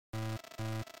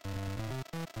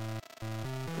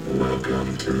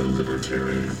Welcome to the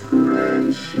Libertarian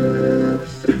Friendship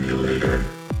Simulator.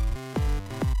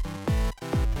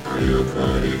 Audio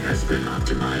quality has been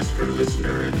optimized for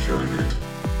listener enjoyment.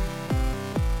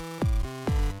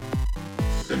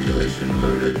 Simulation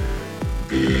loaded.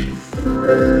 Being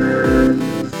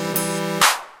friends.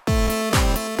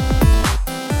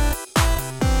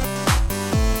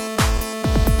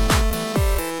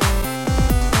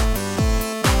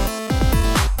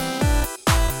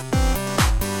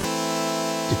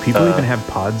 People even have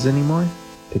pods anymore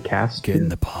to cast? Get in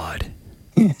the pod.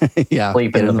 Yeah.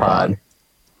 Sleep in the pod.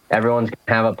 Everyone's going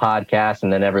to have a podcast,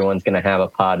 and then everyone's going to have a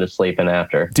pod to sleep in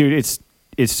after. Dude, it's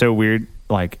so weird.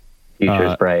 Like,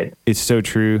 Future's bright. It's so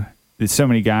true that so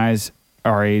many guys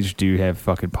our age do have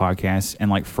fucking podcasts, and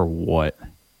like, for what?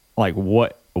 Like,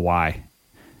 what? Why?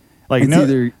 Like, It's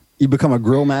either you become a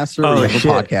grill master or you have shit.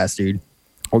 a podcast, dude.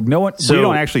 Well, no one. So- we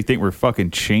don't actually think we're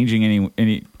fucking changing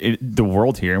the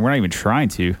world here, and we're not even trying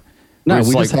to. No, We're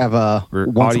we like- just have a we're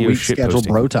once a audio week shit scheduled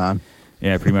posting. bro time.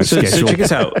 Yeah, pretty much. So scheduled. check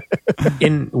this out.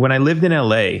 When I lived in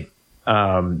LA,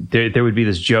 there would be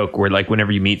this joke where, like,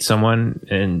 whenever you meet someone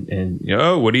and you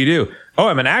know, oh, what do you do? Oh,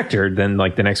 I'm an actor. Then,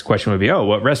 like, the next question would be, oh,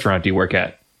 what restaurant do you work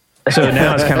at? So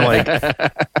now it's kind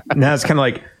of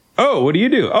like, oh, what do you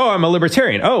do? Oh, I'm a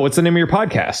libertarian. Oh, what's the name of your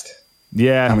podcast?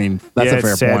 Yeah, I mean, that's yeah, a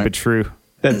fair it's sad point. but true.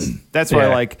 That's Yeah. why,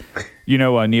 like, you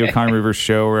know, Neocon River's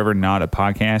show or whatever, not a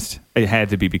podcast. It had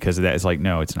to be because of that. It's like,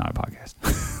 no, it's not a podcast.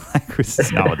 Like, this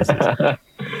is not what this is.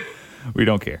 We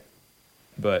don't care.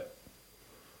 But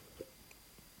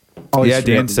Always Yeah,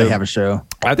 forget Dan, that so- they have a show.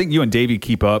 I think you and Davey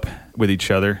keep up with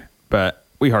each other, but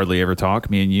we hardly ever talk,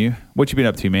 me and you. What you been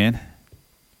up to, man?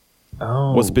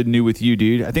 Oh, What's been new with you,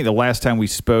 dude? I think the last time we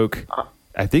spoke,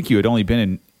 I think you had only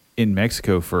been in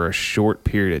Mexico for a short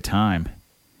period of time.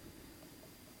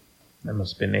 that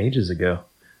must have been ages ago.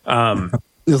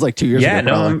 It was like 2 years Yeah,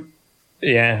 ago. no, probably.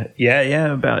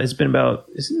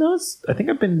 I think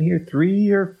I've been here 3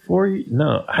 or 4 years.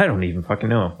 No, I don't even fucking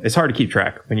know. It's hard to keep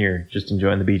track when you're just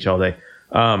enjoying the beach all day.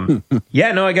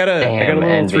 Yeah, no, I got a little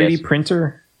envious. 3D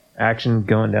printer action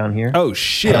going down here. Oh,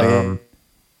 shit.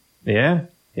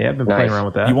 Yeah, I've been playing Nice. around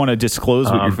with that. You want to disclose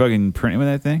what you're fucking printing with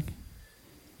that thing?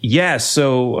 Yeah,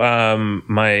 so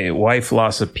my wife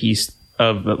lost a piece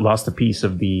of the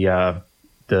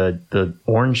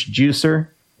orange juicer,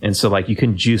 and so, like, you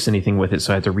couldn't juice anything with it,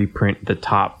 so I had to reprint the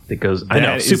top that goes. I know,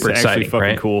 That is super actually exciting, fucking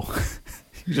right? cool.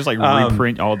 You just like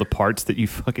reprint all the parts that you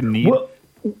fucking need.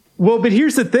 Well, but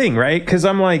here's the thing, right? Because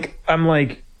I'm like,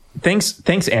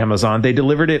 thanks Amazon. They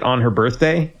delivered it on her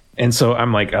birthday, and so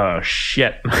I'm like, oh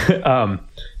shit,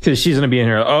 because she's gonna be in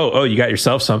here. Oh, you got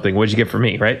yourself something. What'd you get for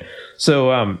me, right? So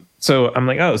I'm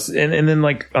like, oh, and then,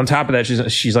 like, on top of that,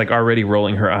 she's like already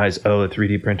rolling her eyes. Oh, the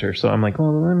 3D printer. So I'm like,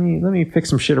 well, let me fix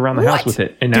some shit around the house with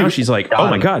it. And now she's like, oh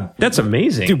my god, that's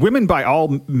amazing. Dude, women by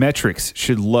all metrics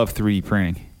should love 3D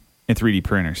printing and 3D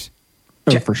printers.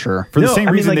 Oh, for sure. For the No, same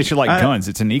I mean, reason like, they should like guns.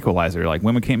 It's an equalizer. Like,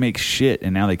 women can't make shit,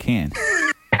 and now they can.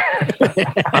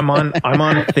 I'm on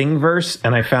Thingiverse,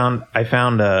 and I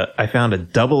found a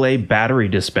AA battery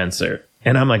dispenser,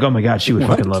 and I'm like, oh my god, she would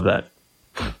fucking love that.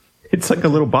 It's like a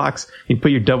little box. You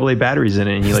put your AA batteries in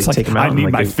it, and you like It's take them out. I need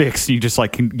and, my like, fix. You just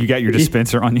like you got your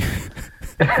dispenser on you.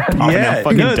 Yeah,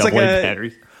 fucking no, it's like double a-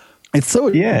 batteries. It's so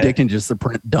Yeah. addicting just to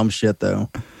print dumb shit, though.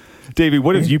 Davey,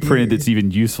 what have you printed that's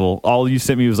even useful? All you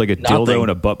sent me was like a dildo Nothing.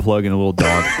 and a butt plug and a little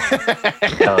dog.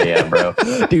 Hell yeah, bro.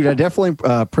 Dude, I definitely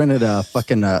printed a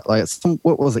fucking, like,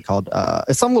 what was it called?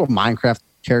 It's some little Minecraft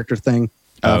character thing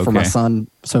for my Okay. son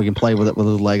so he can play with it with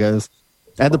his Legos.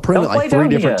 I had to print it Don't play like 3 down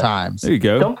different the, times. There you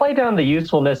go. Don't play down the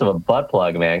usefulness of a butt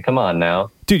plug, man. Come on now.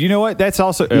 Dude, you know what? That's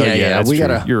also that's we true.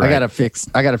 gotta. You're right. I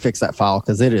gotta fix that file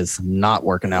because it is not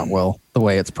working out well the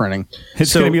way it's printing.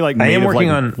 It's So, gonna be like I made am of working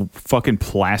like on- fucking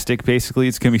plastic. Basically,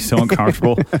 it's gonna be so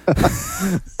uncomfortable.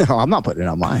 Oh, I'm not putting it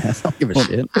on my ass. I don't give a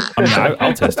shit. I mean,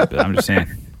 I'll test it, but I'm just saying.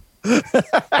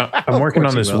 I'm working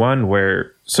on you this will. one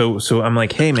where so I'm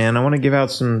like, hey man, I want to give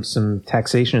out some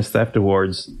taxation is theft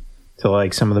awards to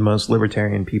like some of the most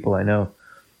libertarian people I know.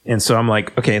 And so I'm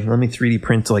like, okay, let me 3D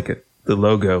print like the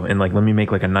logo and like let me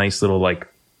make like a nice little like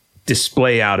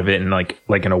display out of it and like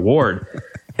an award.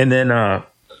 And then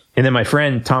my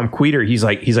friend Tom Queter, he's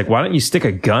like, why don't you stick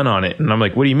a gun on it? And I'm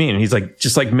like, what do you mean? And he's like,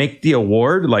 just like make the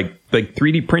award like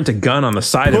 3D print a gun on the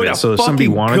side of it. So if somebody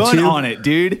wanted gun to on it,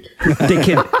 dude. they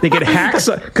could hack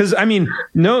because I mean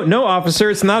no officer,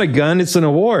 it's not a gun, it's an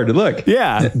award. Look,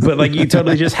 Yeah. but like you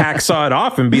totally just hacksaw it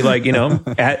off and be like, you know,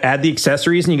 add the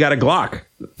accessories and you got a Glock.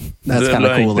 That's kind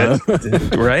of cool though.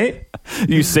 though, right?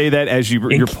 You say that as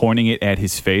you're pointing it at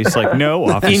his face, like, no,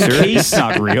 officer, case- it's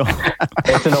not real.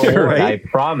 It's an award, Right? I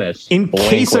promise. In Wink,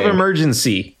 case of wink.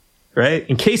 emergency, right?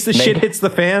 In case the shit hits the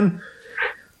fan,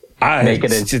 Make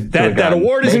it into that a gun.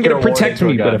 award isn't Make an going to award protect into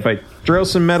a me, but gun. if I throw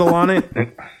some metal on it,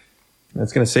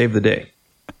 that's going to save the day.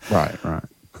 Right.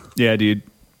 Yeah, dude.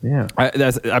 Yeah.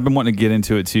 I've been wanting to get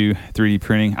into it too, 3D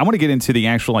printing. I want to get into the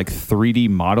actual like 3D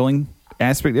modeling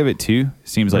aspect of it too.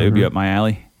 Seems like it would be up my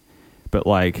alley. But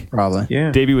like, Probably.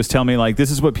 Yeah. Davey was telling me like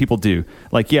this is what people do.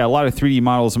 Like, yeah, a lot of 3D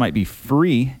models might be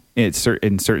free in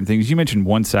certain things. You mentioned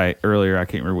one site earlier. I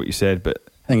can't remember what you said, but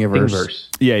Thingiverse.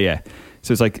 yeah.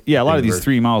 So it's like, yeah, a lot of these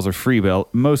Thingiverse. 3D models are free,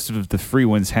 but most of the free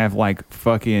ones have like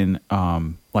fucking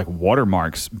like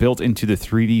watermarks built into the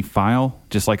 3D file,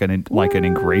 just like an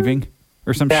engraving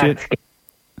or some shit.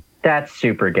 That's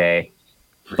super gay.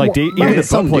 Like Well, even the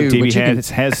some butt plug do, Davey but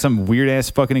you has some weird ass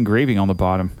fucking engraving on the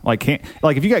bottom. Like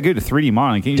if you got good at 3D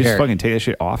modeling, can't you just Derek. fucking take that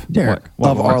shit off? Derek,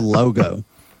 What? of our logo.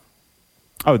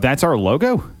 Oh, that's our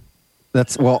logo?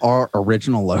 That's our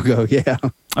original logo. Yeah.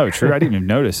 Oh, true. I didn't even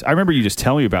notice. I remember you just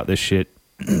telling me about this shit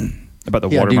about the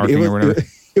Yeah, dude, watermarking or whatever.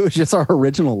 it was just our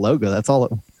original logo. That's all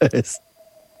it was.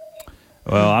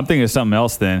 Well, I'm thinking of something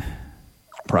else then.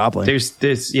 Probably. There's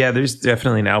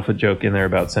definitely an alpha joke in there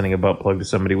about sending a butt plug to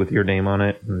somebody with your name on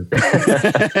it. And,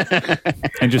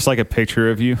 And just like a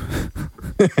picture of you.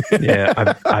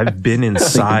 yeah, I've been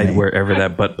inside wherever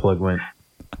that butt plug went.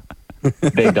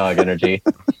 Big dog energy.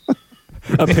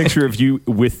 A picture of you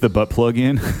with the butt plug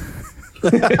in.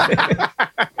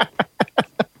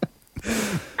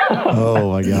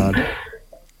 Oh my god.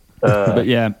 But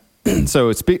yeah,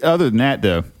 so other than that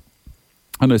though,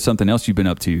 I know something else you've been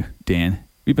up to, Dan.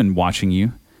 We've been watching you.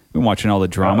 We've been watching all the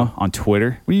drama on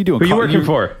Twitter. What are you doing? Who you working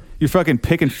for? You're fucking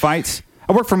picking fights.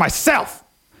 I work for myself.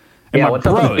 And Yeah, my what's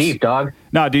up with the bros. beef, dog?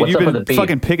 Nah, dude, What's you've up with been the beef?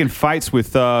 fucking picking fights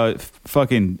with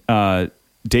fucking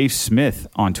Dave Smith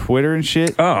on Twitter and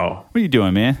shit. Oh, What are you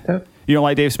doing, man? That- You don't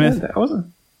like Dave Smith? I wasn't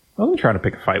trying to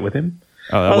pick a fight with him.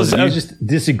 Oh, that I was wasn't you? just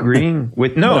disagreeing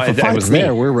with. No, If the that fight's was me.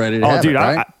 there, we're ready to Oh, have dude, it,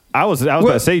 right? I was about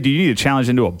to say, do you need a challenge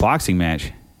into a boxing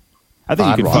match? I think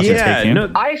I'd you could watch fucking it. take him.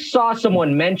 no, I saw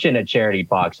someone mention a charity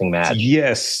boxing match.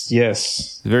 yes.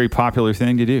 It's a very popular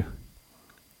thing to do.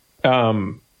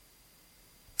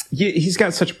 Yeah, he's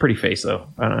got such a pretty face, though.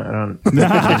 I don't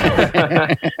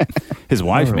His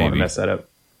wife, want to maybe. mess that up.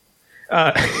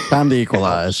 Time to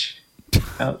equalize.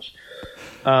 Ouch.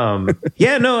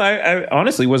 Yeah, no, I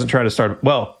honestly wasn't trying to start.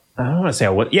 Well, I don't want to say I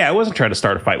was. Yeah, I wasn't trying to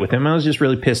start a fight with him. I was just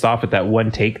really pissed off at that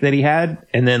one take that he had,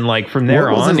 and then like from there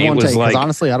What was on, his it one was take? 'Cause like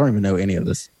honestly, I don't even know any of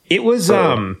this. it was.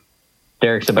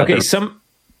 Derek's about Okay, to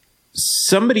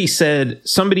somebody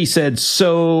said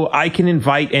so I can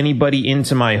invite anybody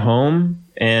into my home,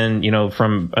 and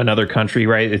from another country,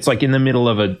 right? It's like in the middle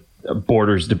of a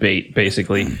borders debate,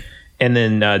 basically. And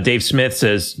then Dave Smith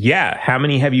says, yeah, how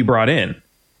many have you brought in?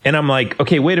 And I'm like,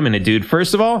 okay, wait a minute, dude.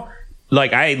 First of all,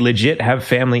 like I legit have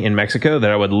family in Mexico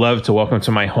that I would love to welcome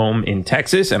to my home in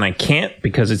Texas, and I can't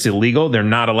because it's illegal. They're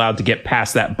not allowed to get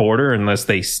past that border unless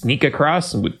they sneak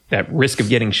across with that risk of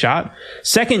getting shot.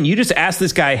 Second, you just asked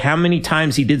this guy how many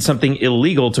times he did something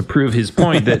illegal to prove his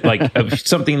point that like of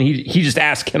something he just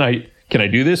asked, can I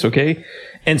do this? Okay.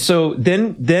 And so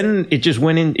then it just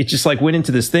went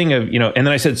into this thing of, and then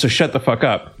I said, so shut the fuck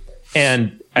up.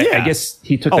 And I guess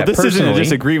he took that this personally. isn't a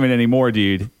disagreement anymore,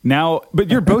 dude. Now, but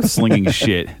you're both slinging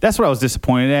shit. That's what I was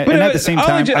disappointed at. But And at the same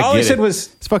time, all I get said it.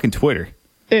 was, It's fucking Twitter.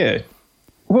 yeah.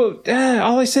 Well,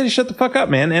 all I said is shut the fuck up,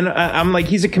 man. And I'm like,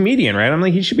 he's a comedian, right? I'm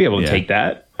like, he should be able to Yeah. take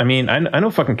that. I mean, I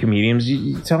know fucking comedians.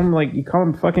 You tell them like, you call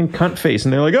them fucking cunt face,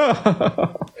 and they're like,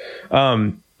 oh,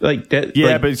 like that. Yeah,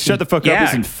 like, but shut the fuck up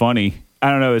isn't funny. I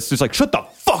don't know. It's just like, shut the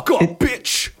fuck up,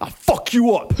 bitch. I'll fuck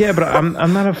you up. Yeah, but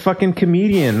I'm not a fucking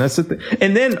comedian. That's the thing.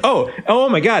 And then oh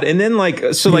my god. And then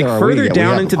like so like Yeah, further we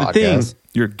down have a into the thing. podcast.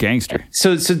 You're a gangster.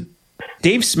 So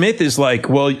Dave Smith is like,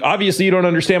 well, obviously you don't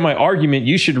understand my argument.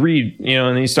 You should read,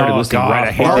 and he started Oh, listening. God, Rob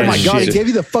I hate Hart Oh that and my god, shit. he gave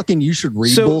you the fucking you should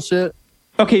read So- bullshit.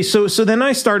 Okay, so then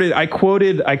I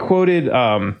quoted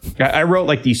I wrote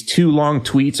like these 2 long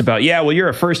tweets about, yeah, well, you're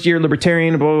a first year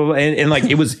libertarian, blah, blah, blah, and like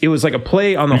it was like a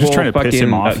play on the You're just whole trying to piss fucking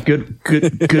him off.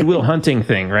 Goodwill Hunting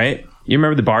thing, right? You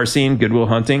remember the bar scene, Goodwill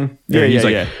Hunting? Yeah, He's yeah,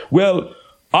 like, yeah. well,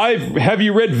 have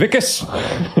you read Vicus?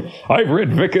 I've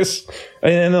read Vicus.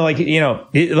 And then like,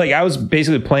 like I was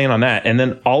basically playing on that, and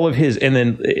then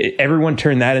everyone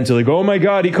turned that into like, oh my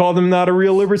God, he called him not a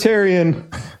real libertarian.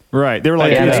 Right. They were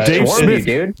like, Yeah, it's that's Dave swarmy, Smith.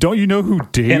 dude. Don't you know who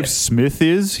Dave And- Smith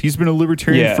is? He's been a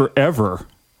libertarian Yeah. forever.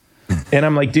 And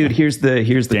I'm like, dude, here's the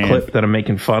Damn. clip that I'm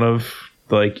making fun of.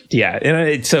 Like, yeah.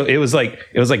 And so it was like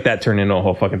that turned into a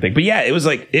whole fucking thing. But yeah, it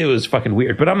was fucking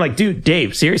weird. But I'm like, dude,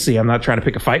 Dave, seriously, I'm not trying to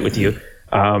pick a fight with you.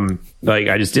 Like,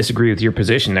 I just disagree with your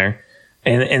position there.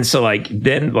 And so like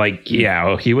then like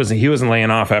yeah, he wasn't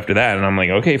laying off after that, and I'm like,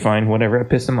 okay, fine, whatever. I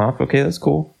pissed him off. Okay, that's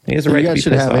cool. He has a right You to guys be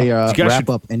should pissed have off. a wrap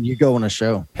up and you go on a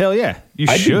show. Hell yeah, you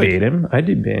I'd should. debate him.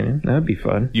 That'd be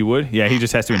fun. You would? Yeah, he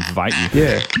just has to invite you.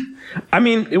 Yeah. I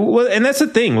mean, well, and that's the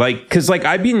thing, like, because like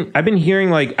I've been hearing,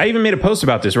 like, I even made a post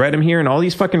about this, right? I'm hearing all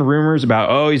these fucking rumors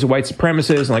about, oh, he's a white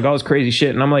supremacist and like all this crazy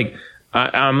shit, and I'm like,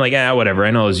 whatever.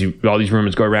 I know all these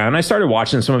rumors go around. And I started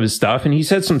watching some of his stuff, and he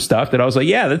said some stuff that I was like,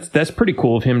 yeah, that's pretty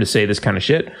cool of him to say this kind of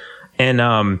shit.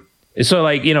 And so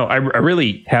like, you know, I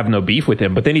really have no beef with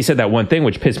him. But then he said that one thing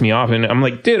which pissed me off, and I'm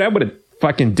like, dude, I would have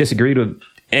fucking disagreed with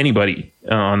anybody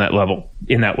on that level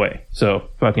in that way. So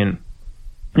fucking.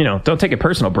 You know, don't take it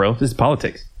personal, bro. This is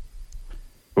politics.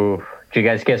 Ooh. Did you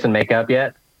guys kiss and make up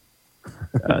yet?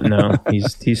 No,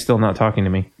 he's still not talking to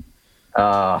me.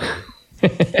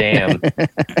 Damn.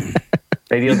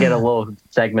 Maybe you'll get a little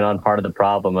segment on part of the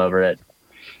problem over it.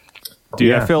 Dude,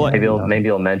 Yeah. I feel like Maybe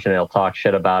he'll mention it. He'll talk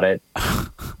shit about it.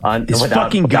 This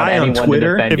fucking guy on anyone to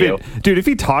Twitter. defend you. if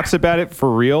he talks about it for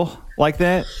real like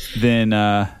that, then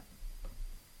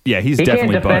yeah, he's He can't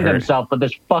definitely defend butthurt. himself, but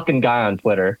this fucking guy on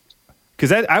Twitter.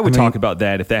 Because I would talk about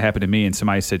that if that happened to me and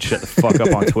somebody said shut the fuck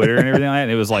up on Twitter and everything like that.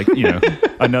 And it was like, you know,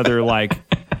 another like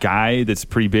guy that's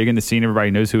pretty big in the scene. Everybody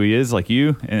knows who he is, like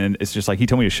you. And it's just like he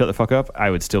told me to shut the fuck up.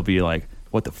 I would still be like,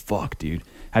 what the fuck, dude?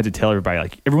 I had to tell everybody,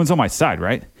 like, everyone's on my side,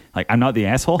 right? Like, I'm not the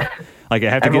asshole. Like, I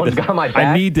have to Everyone's get the. got my back.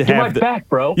 I need to Get have my the back,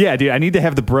 bro. Yeah, dude. I need to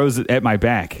have the bros at my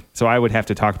back. So I would have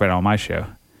to talk about it on my show.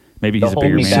 Maybe he's a hold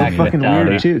bigger me man. back than me. Fucking mentality.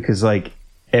 weird too, because like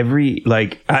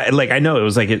I know it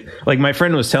was like my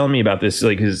friend was telling me about this,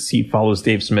 like, because he follows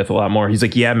Dave Smith a lot more. He's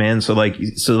like, yeah, man. So like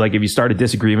if you start a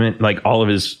disagreement, like all of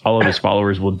his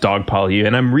followers will dogpile you.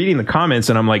 And I'm reading the comments,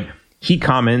 and I'm like, he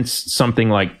comments something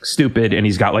like stupid, and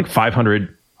he's got like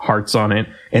 500 hearts on it,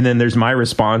 and then there's my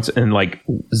response and like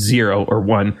 0 or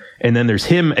 1, and then there's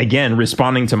him again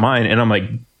responding to mine, and I'm like,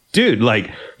 dude, like,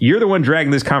 you're the one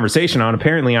dragging this conversation on.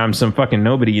 Apparently I'm some fucking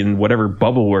nobody in whatever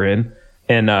bubble we're in,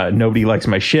 and nobody likes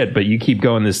my shit, but you keep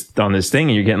going on this thing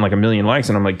and you're getting like 1 million likes,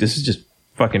 and I'm like, this is just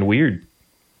fucking weird.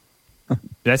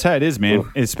 That's how it is, man.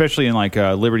 Especially in like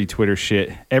Liberty Twitter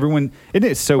shit. Everyone, isn't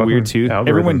it so weird too? algorithms.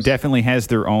 Everyone definitely has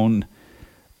their own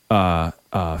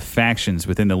factions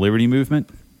within the Liberty movement,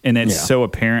 and that's so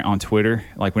apparent on Twitter.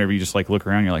 Like whenever you just like look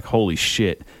around, you're like, holy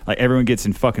shit! Like everyone gets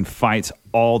in fucking fights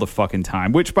all the fucking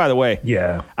time. Which, by the way,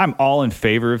 Yeah. I'm all in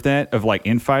favor of that, of like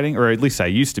infighting, or at least I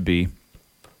used to be.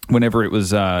 Whenever it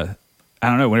was, I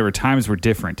don't know, whenever times were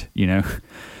different, you know.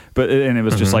 But and it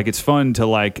was just like, it's fun to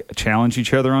like challenge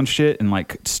each other on shit and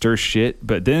like stir shit.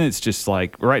 But then it's just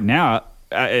like right now,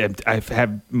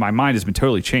 my mind has been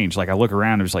totally changed. Like I look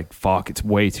around and it's like, fuck, it's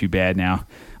way too bad now.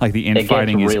 Like the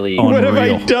infighting is really- unreal. What have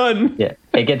I done? Yeah,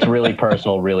 it gets really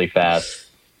personal really fast.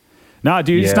 Nah,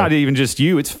 dude, it's Yeah. not even just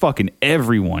you. It's fucking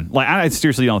everyone. Like I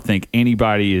seriously don't think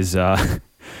anybody is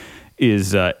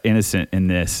innocent in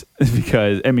this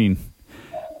because I mean,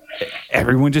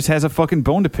 everyone just has a fucking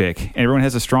bone to pick. Everyone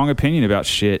has a strong opinion about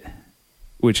shit,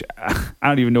 which I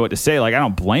don't even know what to say. Like I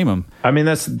don't blame them. I mean,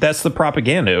 that's the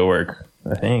propaganda at work,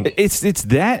 I think. It's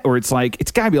that, or it's like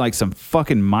it's got to be like some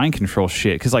fucking mind control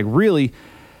shit. Because like really,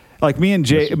 like me and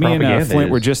propaganda Flint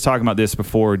is. were just talking about this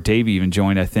before Davey even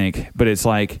joined, I think. But it's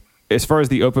like as far as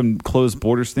the open closed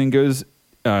borders thing goes.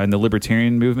 In the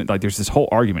libertarian movement, like there's this whole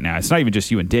argument now. It's not even just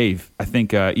you and Dave. I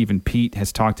think even Pete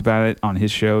has talked about it on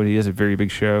his show. He has a very big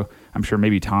show. I'm sure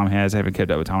maybe Tom has. I haven't kept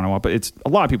up with Tom in a while, but it's a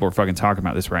lot of people are fucking talking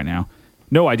about this right now.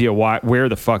 No idea where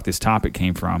the fuck this topic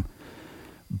came from,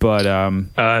 but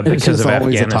It's because just of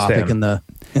always a Afghanistan. topic in the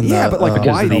but like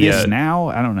why the, this now?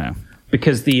 I don't know.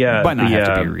 Because the Might not have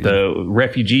to be a reason.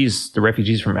 the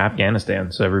refugees from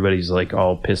Afghanistan, so everybody's like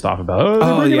all pissed off about.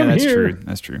 Oh bringing yeah, them that's here. true.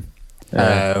 That's true. is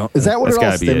that what That's it all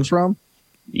gotta be stems it. from?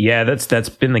 Yeah, that's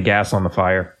been the gas on the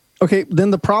fire. Okay,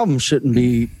 then the problem shouldn't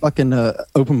be fucking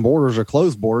open borders or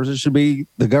closed borders. It should be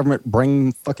the government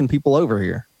bringing fucking people over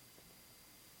here.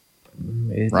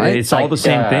 Right? It's all Like, the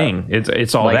same thing.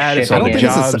 It's all like that. It's shit all the again.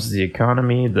 jobs, the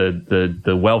economy,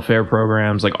 the welfare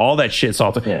programs, like all that shit's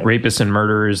all rapists and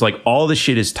murderers. Like all the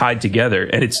shit is tied together,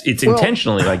 and it's Well-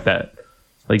 intentionally like that.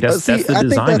 Like that's See, that's the I think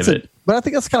design that's of it. but I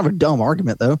think that's kind of a dumb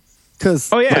argument though,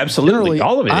 because Oh yeah, absolutely.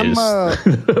 All of it is.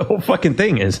 I'm, The whole fucking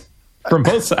thing is from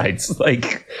both sides.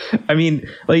 Like, I mean,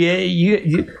 like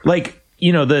you like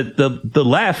you know the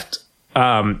left.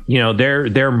 You know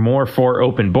they're more for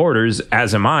open borders,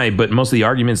 as am I. But most of the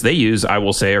arguments they use, I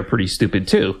will say, are pretty stupid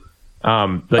too. Like,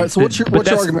 all right, so what's your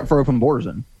argument for open borders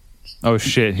then? Oh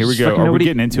shit! Here we Just go. fucking Are nobody- we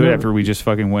getting into no. it after we just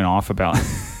fucking went off about?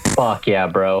 Fuck yeah,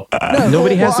 bro.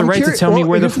 Nobody has the I'm right curious- to tell me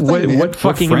well, where here's the thing, man. what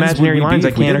fucking friends would imaginary we be lines I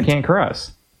if we can or didn't? can't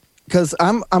cross. because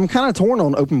I'm kind of torn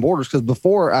on open borders, because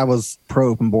before I was pro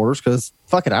open borders because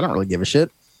fuck it, I don't really give a shit.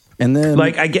 And then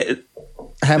Like I get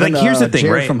having like here's the thing,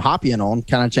 Jared right? from Hopping on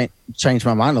kind of changed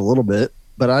my mind a little bit,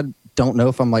 but I don't know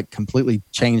if I'm like completely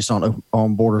changed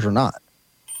on borders or not.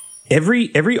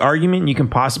 Every argument you can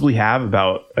possibly have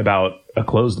about a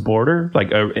closed border,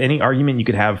 like any argument you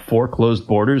could have for closed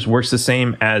borders, works the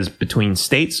same as between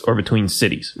states or between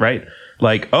cities, right?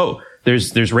 Like, oh,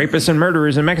 there's rapists and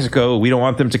murderers in Mexico. We don't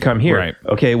want them to come here. Right.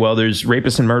 Okay, well, there's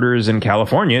rapists and murderers in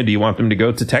California. Do you want them to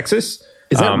go to Texas?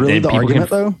 Is that really and the people argument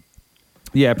though?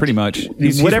 Yeah, pretty much.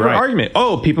 He's Whatever right. argument.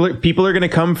 Oh, people are going to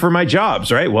come for my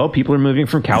jobs, right? Well, people are moving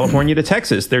from California to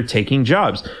Texas. They're taking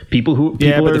jobs. People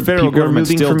Yeah, but the federal people are government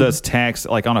moving still from- does tax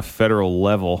like on a federal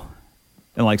level,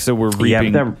 and like so we're Yeah,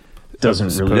 reaping. but that doesn't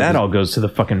really. supposed- That all goes to the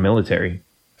fucking military.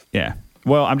 Yeah.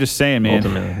 Well, I'm just saying, man.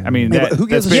 Ultimately. I mean, Yeah, that, but who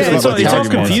gives that's a shit basically it's about what all, the it's all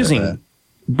argument is. confusing.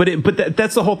 But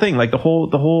that's the whole thing. Like the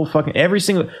whole fucking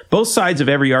both sides of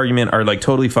every argument are like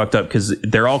totally fucked up because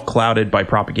they're all clouded by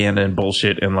propaganda and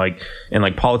bullshit and like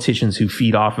politicians who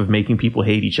feed off of making people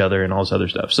hate each other and all this other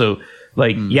stuff. So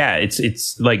like yeah,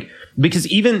 it's like because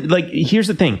even like here's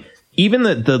the thing. Even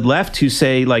the left who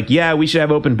say like, yeah, we should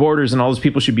have open borders and all those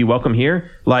people should be welcome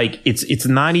here. Like it's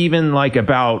not even like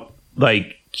about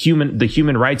like the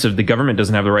human rights of the government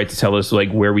doesn't have the right to tell us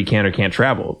like where we can or can't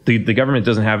travel. The government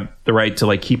doesn't have the right to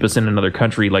like keep us in another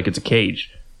country like it's a cage.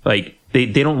 Like they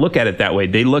don't look at it that way.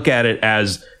 They look at it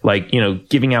as like, you know,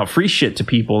 giving out free shit to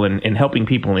people and helping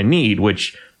people in need,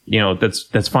 which, you know,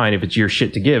 that's fine if it's your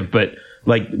shit to give. But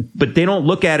they don't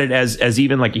look at it as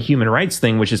even like a human rights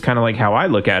thing, which is kind of like how I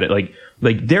look at it. Like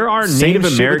there are Same Native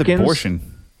shit with Americans. Abortion.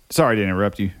 Sorry to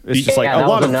interrupt you. It's just like Yeah, a that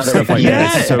lot was of another stuff like thing that.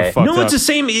 today. It's so fucked No, up. it's the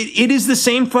same. It is the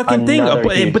same fucking thing. Another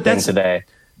huge But thing that's today.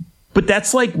 But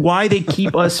that's like why they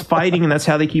keep us fighting, and that's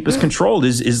how they keep us controlled.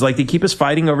 Is like they keep us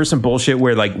fighting over some bullshit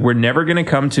where like we're never going to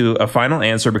come to a final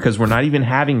answer because we're not even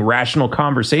having rational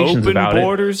conversations Open about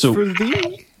borders it. So for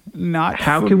thee, not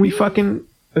how for can we me. fucking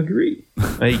agree?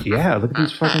 Like, yeah, look at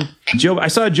these fucking Joe. I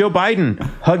saw Joe Biden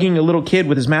hugging a little kid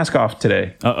with his mask off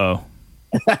today. Uh-oh.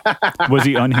 Was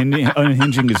he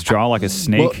unhinging his jaw like a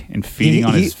snake Well, and feeding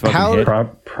on his fucking how- head?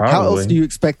 Probably. How else do you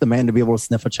expect the man to be able to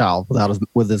sniff a child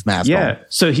with his mask on? Yeah,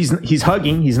 so he's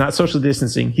hugging. He's not social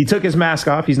distancing. He took his mask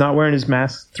off. He's not wearing his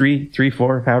mask. 3,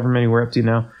 4, however many we're up to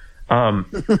now.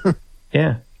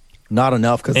 Yeah, Not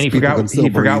enough because and he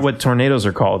forgot what tornadoes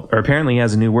are called. Or apparently he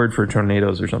has a new word for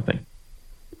tornadoes or something.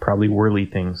 Probably whirly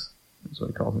things. That's what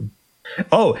he called them.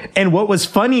 Oh, and what was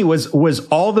funny was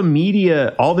all the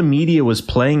media was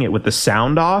playing it with the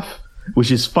sound off,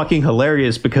 which is fucking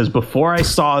hilarious because before I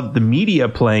saw the media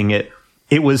playing it,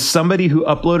 it was somebody who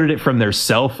uploaded it from their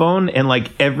cell phone, and like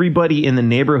everybody in the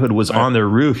neighborhood was on their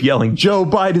roof yelling, "Joe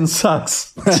Biden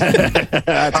sucks."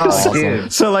 Oh,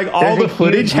 dude. So like all There's the a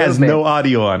footage huge has movement. no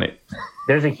audio on it.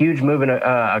 There's a huge movement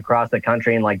across the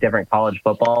country in like different college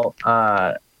football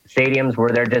stadiums where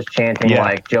they're just chanting Yeah.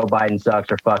 like Joe Biden sucks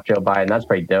or fuck Joe Biden. That's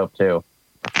pretty dope too.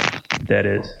 That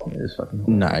is fucking.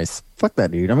 Nice. Fuck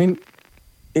that dude. I mean,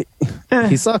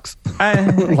 he sucks. I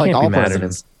Like can't all be mad at him.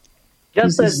 presidents.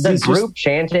 Just He's the just- group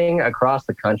chanting across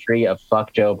the country of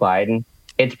fuck Joe Biden.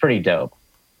 It's pretty dope.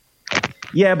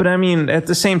 Yeah, but I mean, at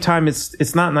the same time,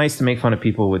 it's not nice to make fun of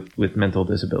people with mental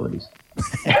disabilities.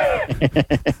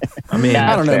 I mean,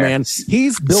 Yeah. I don't know, fair. man.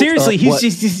 He's built Seriously, up, he's what,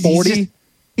 just- 40.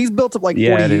 He's built up like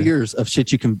Yeah, 40 it is. years of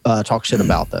shit you can talk shit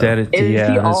about, though. that is, Is yeah,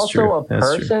 he that's also true. a That's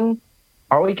true. person?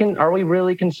 Are we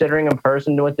really considering a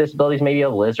person with disabilities, maybe a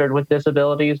lizard with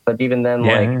disabilities? But even then,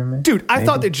 Yeah, like, man. Dude, I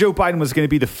thought that Joe Biden was going to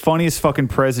be the funniest fucking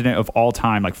president of all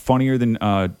time, like funnier than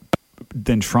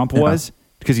Trump was,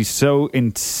 because he's so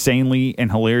insanely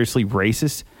and hilariously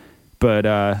racist. But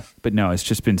no, it's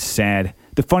just been sad.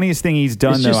 The funniest thing he's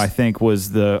done, It's though, just- I think,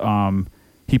 was the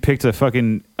he picked a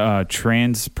fucking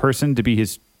trans person to be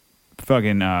his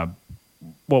fucking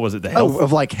what was it? The health.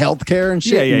 of like healthcare and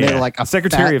shit. yeah, and yeah, they're yeah. like a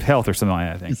Secretary fat, of Health or something like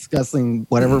that. I think. disgusting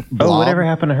whatever. Oh, blob. whatever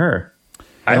happened to her?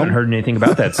 I haven't heard anything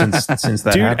about that since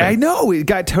that Dude, happened. I know it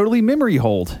got totally memory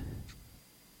hold.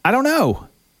 I don't know.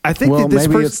 I think Well, that this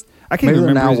maybe person. it's- I can't maybe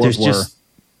even they're remember. now His, There's just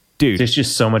dude, there's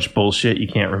just so much bullshit you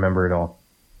can't remember it all.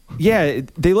 yeah,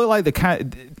 they look like the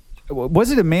kind. Was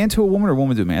it a man to a woman or a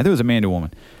woman to a man? I think it was a man to a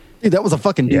woman. Dude, that was a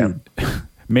fucking dude. Yeah.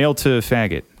 Male to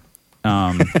faggot.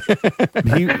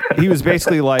 He was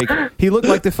basically like, he looked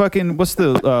like the fucking, what's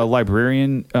the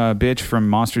librarian bitch from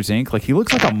Monsters Inc. Like he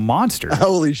looks like a monster,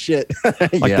 Holy shit.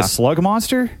 like yeah. the slug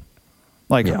monster.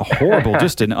 Like a horrible,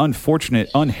 just an unfortunate,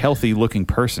 unhealthy looking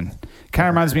person. Kind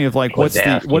of reminds me of like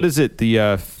what is it?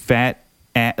 The fat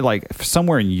like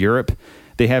somewhere in Europe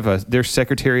they have their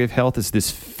Secretary of Health is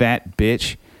this fat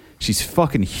bitch She's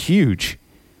fucking huge.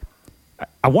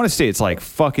 I want to say it's like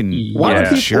fucking Why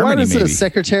Germany, does maybe. the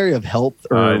Secretary of Health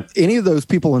or any of those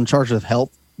people in charge of health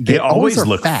They always are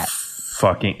look fat?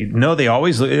 fucking. No, they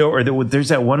always look. Or there's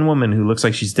that one woman who looks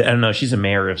like she's. I don't know. She's a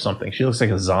mayor of something. She looks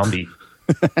like a zombie.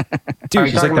 Dude,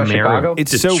 She's like the mayor Chicago? of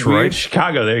It's Detroit. so weird.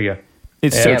 Chicago. There you go.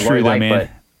 It's Yeah, so Lori true, though, Lightfoot. man.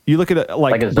 You look at it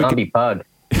Like a zombie pug.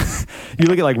 You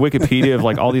look at like Wikipedia of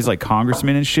like all these like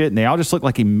congressmen and shit, and they all just look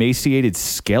like emaciated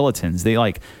skeletons. They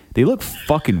look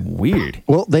fucking weird.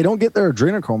 Well, they don't get their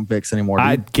adrenochrome fix anymore. Dude.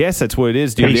 I guess that's what it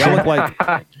is, dude. They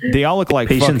all look like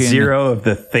Patient fucking, zero of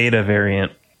the Theta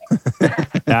variant.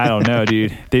 I don't know,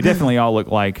 dude. They definitely all look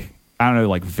like, I don't know,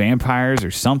 like vampires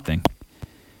or something.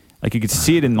 Like you could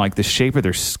see it in like the shape of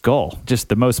their skull. Just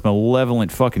the most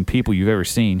malevolent fucking people you've ever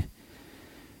seen,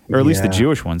 or at least the Yeah.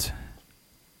 Jewish ones.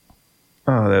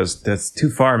 Oh, that's too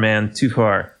far, man. Too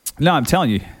far. No, I'm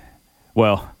telling you.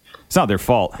 Well, it's not their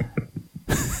fault.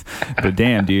 But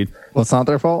damn, dude. Well, it's not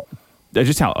their fault. That's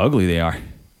just how ugly they are.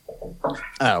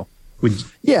 Oh, When,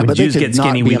 Yeah, when but they Jews could get not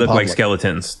skinny, be we in look like public.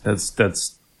 skeletons.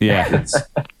 That's Yeah.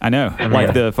 I know. Like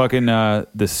yeah. the fucking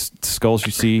the skulls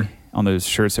you see on those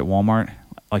shirts at Walmart.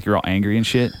 Like you're all angry and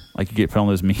shit. Like you get put on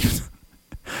those memes.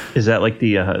 Is that like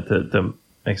the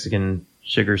Mexican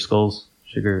sugar skulls?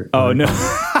 Sugar. Oh no.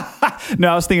 No,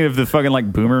 I was thinking of the fucking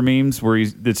like boomer memes where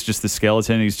it's just the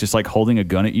skeleton. And he's just like holding a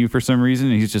gun at you for some reason.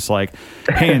 And he's just like,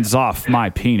 hands off my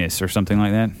penis or something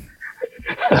like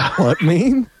that. what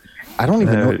meme? I don't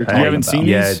even know what you're talking haven't about. seen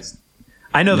Yeah, these?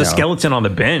 I know the No. skeleton on the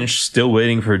bench, still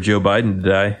waiting for Joe Biden to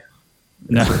die.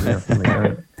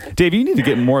 No. Dave, you need to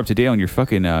get more up to date on your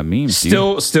fucking memes,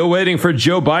 dude. Still waiting for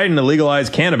Joe Biden to legalize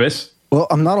cannabis. Well,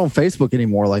 I'm not on Facebook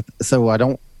anymore, so I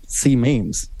don't see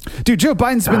memes. Dude, Joe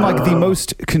Biden's been like the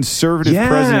most conservative Yeah.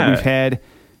 president we've had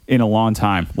in a long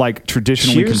time. Like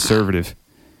traditionally Cheers. conservative.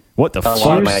 What the lot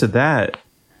fuck? of Cheers to that.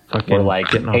 Fucking We're like,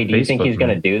 getting on hey, do you think Facebook, he's going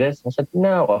to man. do this? I said,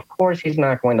 no, of course he's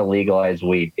not going to legalize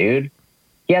weed, dude.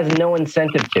 He has no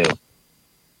incentive to.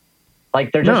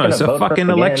 Like, they're just No, going it's to a vote for fucking him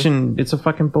again. election. It's a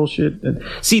fucking bullshit.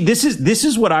 See, this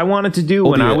is what I wanted to do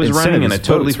Well, when the I was running, and I incentive is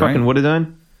totally votes, right? fucking would have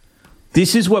done.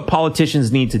 This is what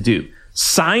politicians need to do.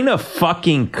 Sign a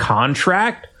fucking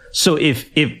contract. So if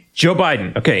Joe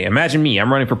Biden, okay, imagine me,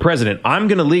 I'm running for president. I'm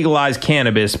going to legalize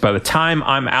cannabis by the time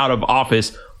I'm out of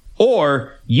office,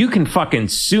 or you can fucking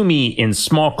sue me in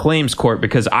small claims court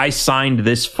because I signed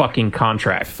this fucking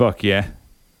contract. Fuck yeah.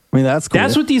 I mean, that's cool.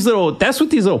 That's what these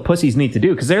little pussies need to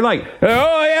do, because they're like,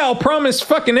 oh yeah, I'll promise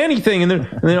fucking anything, and then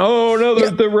oh no, Yeah,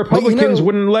 the Republicans but you know-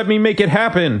 wouldn't let me make it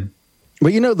happen.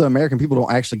 But the American people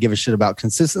don't actually give a shit about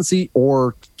consistency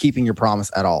or keeping your promise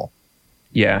at all.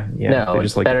 Yeah, No, they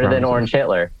it's like better the than promises. Orange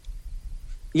Hitler.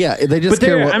 Yeah, they just But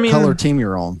care they're- what I mean- color team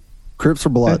you're on. Crips or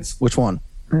Bloods? That's- Which one?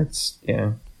 That's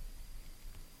yeah.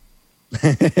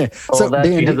 Well, So, that's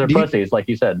Dan, because they're do you- pussies, like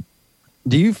you said.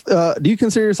 Do you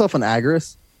consider yourself an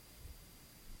agorist?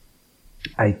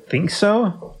 I think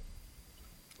so.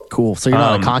 Cool. So you're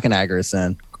not a Um, concanagorist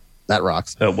then. That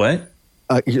rocks. What?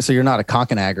 So you're not a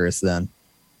concanagorist then.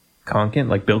 Conkin?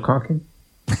 Like Bill Conkin?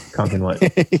 Conkin what?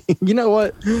 You know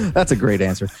what? That's a great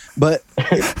answer. But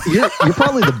you're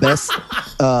probably the best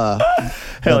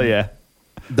Hell yeah.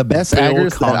 the best Bill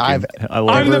agorist that I've Conkin. I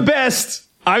love I'm it. the best.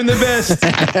 I'm the best.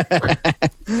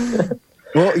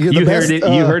 well, you're the You best. heard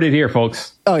it. You heard it here,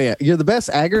 folks. Oh yeah, you're the best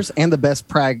agorist and the best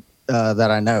prag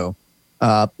that I know,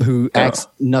 who acts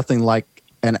nothing like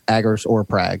an agorist or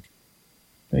prag.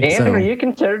 Andrew, So- are you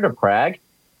considered a prag?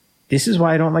 This is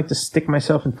why I don't like to stick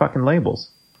myself in fucking labels.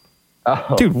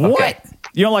 Oh, Dude, what? okay.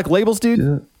 You don't like labels,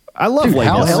 dude? I love Dude,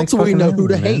 how labels. like else do we fucking know who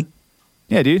to labels, man. hate?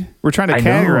 Yeah, dude. We're trying to I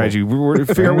know. categorize you. We're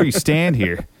figuring out where you stand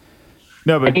here.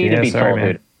 No, I but need to be sorry, told, man.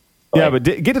 dude. yeah, but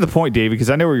get to the point, Dave, because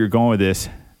I know where you're going with this.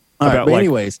 All right, About, but like-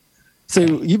 anyways, so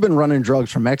you've been running drugs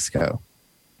from Mexico.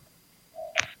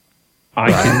 I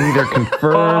can neither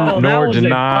confirm Oh, that nor was a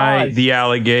deny pause. the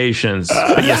allegations.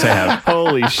 Yes, I have.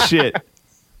 Holy shit.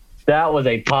 That was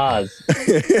a pause.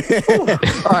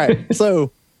 All right,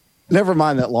 so never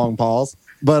mind that long pause.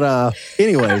 But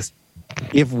anyways,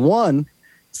 if one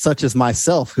such as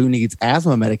myself who needs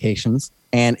asthma medications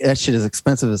and that shit is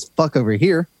expensive as fuck over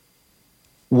here,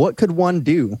 what could one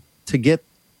do to get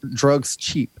drugs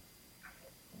cheap?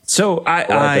 So I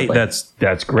Allegedly.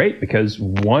 that's great, because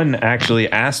one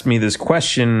actually asked me this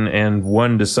question and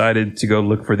one decided to go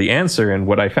look for the answer, and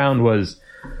what I found was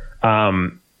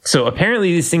so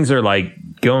apparently these things are like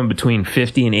going between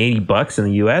 $50 and $80 in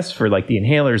the US for like the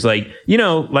inhalers, like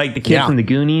like the kid Yeah. from the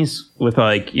Goonies with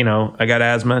like I got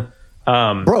asthma.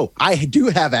 Bro, I do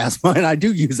have asthma and I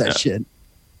do use that shit.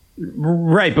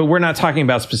 Right, but we're not talking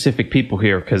about specific people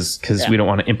here because we don't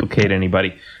want to implicate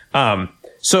anybody.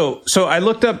 So I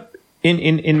looked up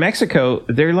in Mexico.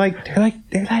 They're like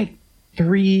 $3.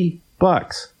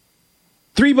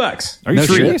 $3. Are you No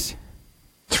serious?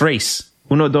 Tres.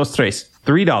 Uno, dos, tres.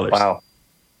 $3. Wow.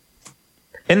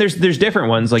 And there's different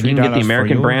ones. Like you can get the $3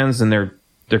 American for you. brands, and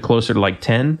they're closer to like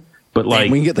 10. But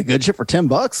like, we can get the good shit for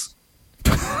 $10.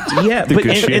 yeah. The But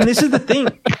good shit. and this is the thing.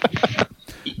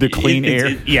 The clean air.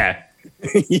 Yeah.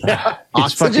 Yeah,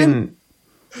 It's fucking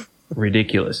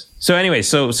ridiculous. So anyway,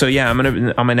 so yeah, I'm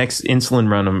gonna on my next insulin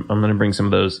run, I'm gonna bring some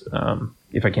of those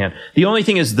if I can. The only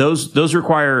thing is those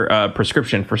require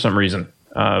prescription for some reason.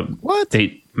 What?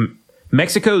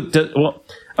 Mexico does, well,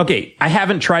 okay, I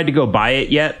haven't tried to go buy it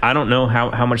yet. I don't know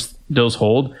how much those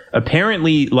hold.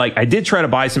 Apparently, like I did try to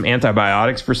buy some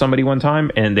antibiotics for somebody one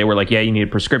time, and they were like, yeah, you need a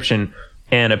prescription.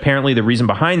 And apparently the reason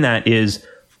behind that is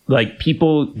like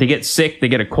people, they get sick, they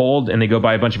get a cold, and they go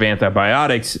buy a bunch of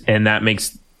antibiotics, and that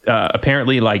makes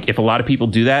apparently, like, if a lot of people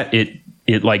do that,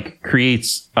 it like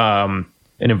creates an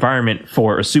environment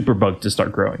for a superbug to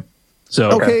start growing.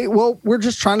 So Okay, well, we're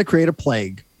just trying to create a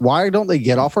plague. Why don't they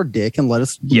get off our dick and let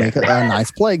us Yeah. make a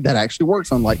nice plague that actually works,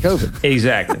 unlike COVID?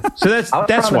 exactly. So I was that's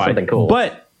promised why. something cool.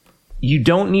 But you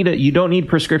don't need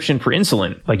prescription for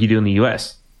insulin like you do in the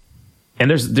U.S. And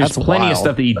there's That's plenty of wild.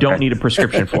 stuff that you don't need a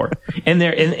prescription for. And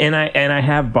I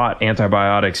have bought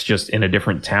antibiotics just in a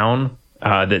different town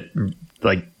that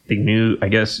like they knew. I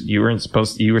guess you were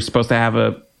supposed to have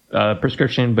a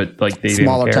prescription, but like they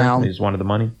Smaller didn't care. town. They just wanted the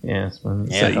money. Yeah, hell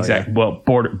exactly. Well,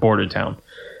 border town.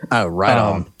 Oh, right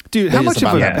on. Dude, They how just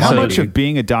much of about that how money, much dude. of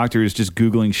being a doctor is just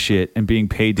Googling shit and being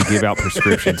paid to give out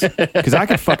prescriptions? Because I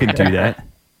could fucking do that.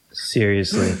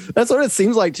 Seriously. That's what it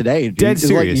seems like today. Dude. Dead It's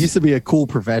like it serious. used to be a cool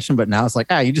profession, but now it's like,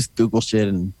 you just Google shit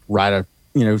and write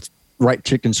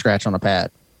chicken scratch on a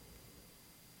pad.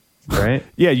 Right?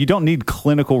 Yeah, you don't need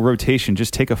clinical rotation.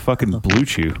 Just take a fucking Blue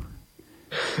Chew.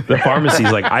 The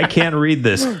pharmacy's like, I can't read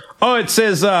this. Oh, it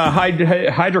says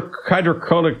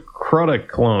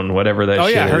hydrocodone, whatever that Oh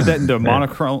shit yeah, I heard is. that in the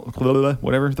monochrome,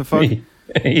 whatever the fuck.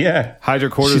 Yeah.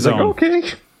 Hydrocortisone. She's like, okay.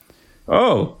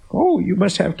 Oh, you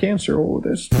must have cancer. Oh,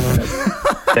 this.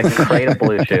 The crate of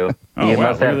Blue Chew. Oh, You wow,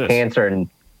 must look at have this. cancer and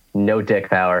no dick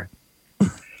power.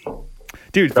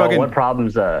 Dude, So fucking. what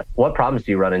problems do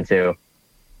you run into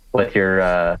with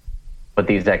your with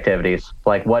these activities?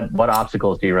 Like what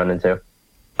obstacles do you run into?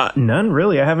 None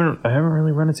really. I haven't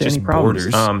really run into Just any problems.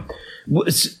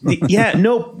 borders. Yeah,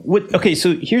 no. Okay,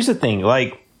 so here's the thing.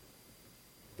 Like,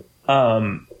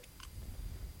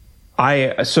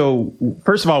 so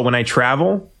first of all, when I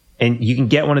travel, and you can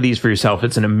get one of these for yourself,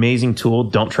 it's an amazing tool.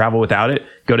 Don't travel without it.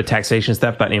 Go to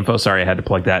taxationtheft.info. Sorry, I had to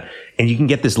plug that. And you can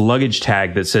get this luggage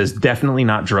tag that says definitely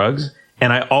not drugs.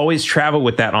 And I always travel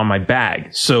with that on my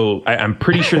bag. So I'm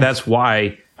pretty sure that's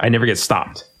why I never get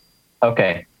stopped.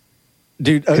 Okay.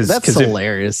 Dude, 'Cause- that's 'cause if-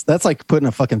 hilarious. That's like putting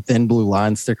a fucking thin blue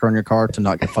line sticker on your car to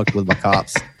not get fucked with by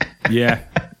cops. Yeah.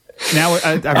 Now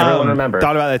I've Everyone remember.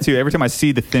 thought about that too. Every time I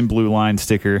see the thin blue line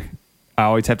sticker, I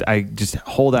always have to. I just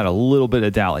hold out a little bit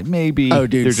of doubt. Like maybe Oh,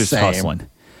 dude, they're just same. hustling.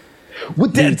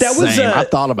 That was Same. I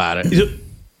thought about it.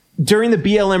 during the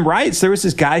BLM riots. There was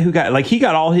this guy who got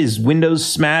all his windows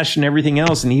smashed and everything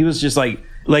else, and he was just like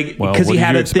Well, because what he did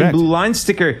had you a thin expect? blue line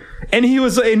sticker, and he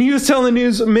was telling the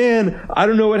news, man, I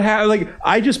don't know what happened. Like,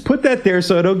 I just put that there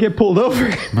so I don't get pulled over.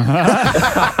 Dude,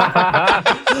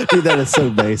 that is so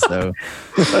base, though.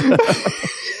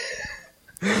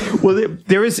 Well,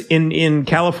 there was in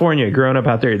California, growing up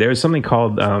out there was something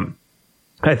called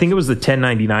I think it was the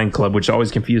 1099 Club, which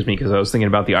always confused me because I was thinking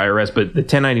about the IRS, but the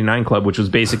 1099 Club, which was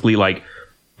basically like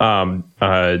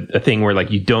a thing where like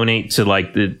you donate to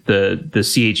like the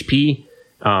CHP,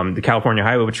 the California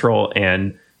Highway Patrol,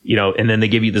 and and then they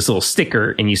give you this little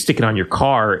sticker and you stick it on your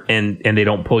car and they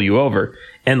don't pull you over.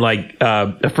 And like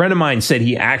a friend of mine said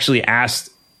he actually asked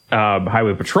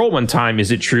Highway Patrol one time, is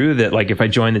it true that like if I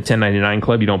join the 1099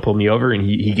 Club, you don't pull me over? And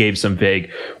he gave some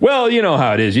vague, well, you know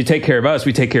how it is. You take care of us,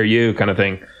 we take care of you kind of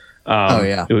thing. Oh,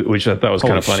 yeah. Which I thought was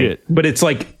kind Holy of funny. shit. But it's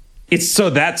like,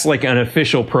 that's like an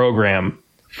official program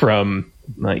from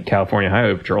like California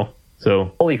Highway Patrol.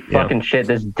 So Holy fucking shit,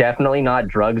 this definitely not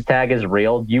drugs tag is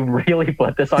real. You really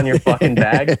put this on your fucking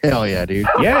bag? Hell yeah, dude.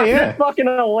 Yeah. That's fucking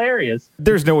hilarious.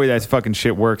 There's no way that fucking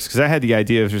shit works because I had the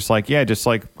idea of just like I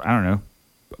don't know,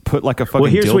 put like a fucking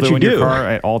here's what dildo you in your do. car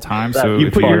at all times. So You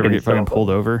if put you your- ever get fucking Example. pulled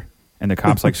over and the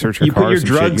cops like search your You put car or your some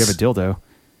shit, you drugs- have a dildo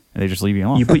and they just leave you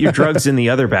alone. You put your drugs in the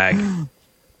other bag.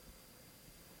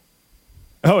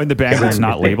 Oh, in the bag that's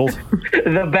not labeled.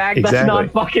 The bag Exactly. that's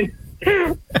not fucking.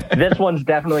 This one's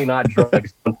definitely not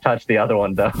drugs. Don't touch the other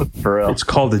one though, for real. It's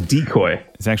called a decoy.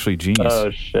 It's actually genius.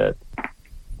 Oh shit.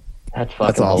 That's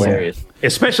fucking awesome. hilarious.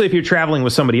 Especially if you're traveling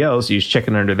with somebody else, you just check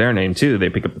it under their name too. They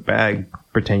pick up the bag,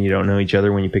 pretend you don't know each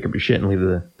other when you pick up your shit and leave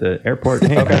the airport.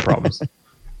 Hey, no problems.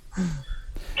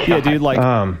 Yeah, dude.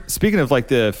 Like, speaking of like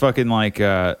the fucking like,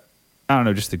 I don't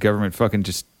know, just the government fucking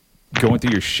just going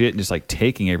through your shit and just like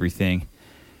taking everything.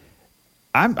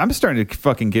 I'm starting to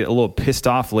fucking get a little pissed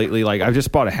off lately. Like, I've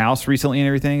just bought a house recently and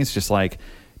everything. It's just like,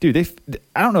 dude,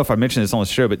 I don't know if I mentioned this on the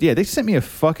show, but yeah, they sent me a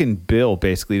fucking bill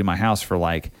basically to my house for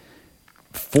like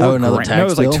another $4,000. tax No, it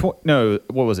was bill? like no,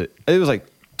 what was it? It was like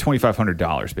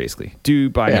 $2,500 basically due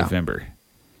by Yeah. November.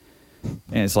 And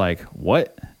it's like,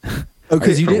 what? Oh,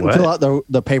 because you For didn't what? fill out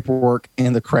the paperwork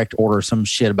in the correct order, some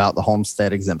shit about the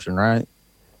homestead exemption, right?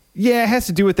 Yeah, it has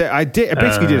to do with that. I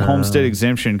basically did homestead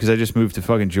exemption because I just moved to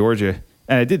fucking Georgia,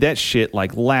 and I did that shit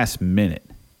like last minute.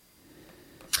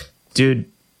 Dude,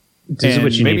 this is And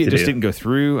what you maybe need it to just do. didn't go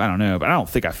through. I don't know, but I don't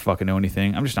think I fucking know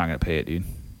anything. I'm just not gonna pay it, dude.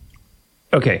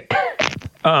 Okay.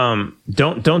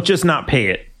 Don't just not pay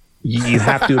it. You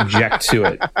have to object to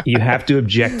it. You have to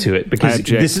object to it because I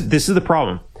object. this is the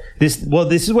problem. This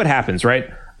is what happens, right?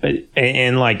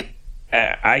 And like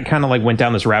I kind of like went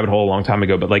down this rabbit hole a long time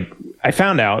ago, but like I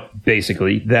found out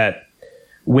basically that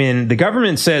when the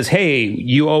government says, "Hey,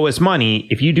 you owe us money,"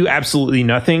 if you do absolutely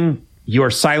nothing, your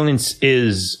silence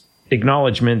is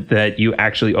acknowledgement that you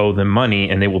actually owe them money,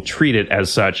 and they will treat it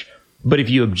as such. But if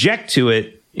you object to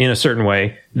it in a certain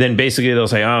way, then basically they'll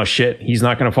say, "Oh shit, he's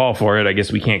not going to fall for it. I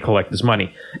guess we can't collect this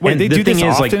money." Wait, and they the do this thing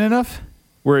is, often like, enough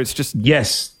where it's just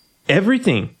yes,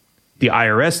 everything. The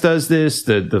IRS does this.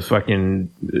 The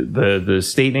fucking the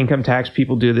state income tax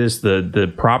people do this.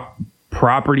 The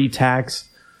property tax.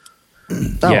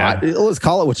 No, Yeah. let's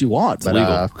call it what you want, but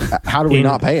legal. how do we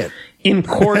not pay it? In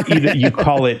court, you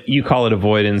call it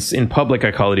avoidance. In public,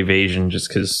 I call it evasion, just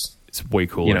because it's way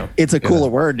cooler. you know It's a cooler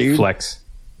word, dude. flex.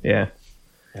 Yeah.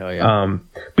 Hell yeah.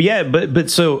 But yeah, but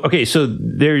so okay, so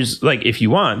there's like, if you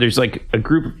want, there's like a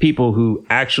group of people who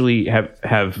actually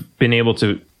have been able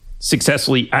to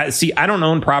successfully see. I don't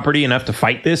own property enough to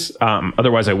fight this.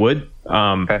 Otherwise, I would.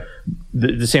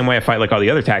 The same way I fight like all the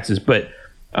other taxes, but.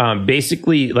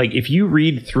 Basically, like if you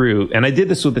read through, and I did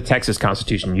this with the Texas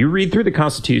Constitution, you read through the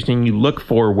Constitution and you look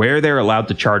for where they're allowed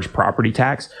to charge property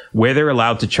tax, where they're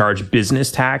allowed to charge business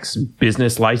tax,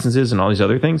 business licenses, and all these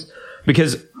other things.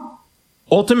 Because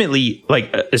ultimately,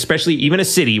 like, especially even a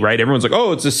city, right? Everyone's like,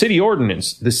 oh, it's a city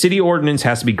ordinance. The city ordinance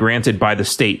has to be granted by the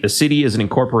state. The city is an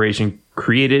incorporation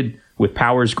created with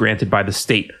powers granted by the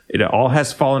state. It all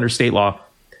has to fall under state law.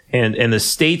 And the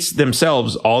states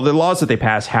themselves, all the laws that they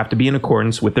pass have to be in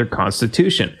accordance with their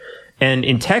constitution. And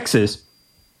in Texas,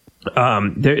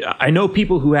 I know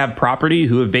people who have property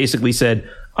who have basically said,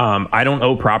 I don't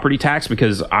owe property tax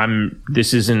because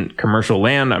this isn't commercial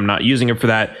land. I'm not using it for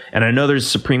that. And I know there's a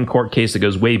Supreme Court case that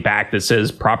goes way back that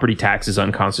says property tax is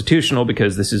unconstitutional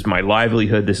because this is my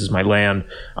livelihood. This is my land.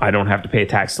 I don't have to pay a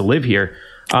tax to live here.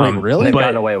 Wait, really? They've but-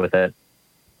 gotten away with it.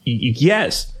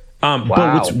 Yes. Wow.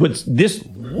 But what's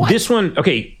this one?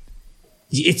 Okay.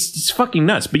 It's fucking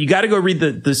nuts, but you got to go read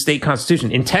the state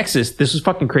constitution. In Texas, this is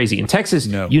fucking crazy. In Texas,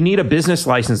 you need a business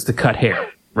license to cut hair,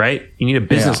 right? You need a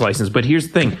business license. But here's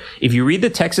the thing. If you read the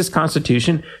Texas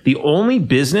Constitution, the only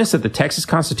business that the Texas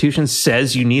Constitution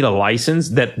says you need a license,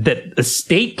 that a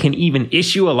state can even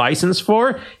issue a license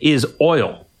for, is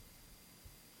oil.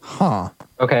 Huh.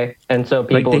 Okay, and so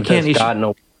people they have can't just issue- gotten away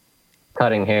with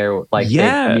cutting hair. Like,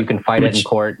 Yeah, you can fight it in which-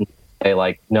 court and say,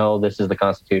 like, no, this is the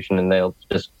Constitution, and they'll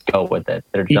just go with it.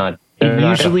 They're not. It They're not gonna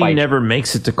usually fight. never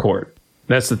makes it to court.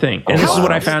 That's the thing. And this is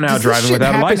what I found out Does this driving shit without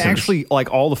a happen license. actually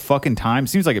like all the fucking time?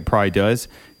 Seems like it probably does.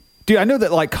 Dude, I know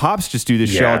that like cops just do this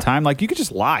shit all Yeah. the time. Like you could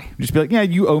just lie. Just be like, yeah,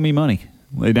 you owe me money.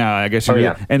 Now, I guess you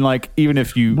yeah. And like even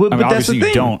if you Well, I mean, but that's obviously the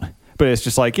you thing. don't. But it's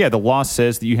just like, yeah, the law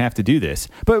says that you have to do this.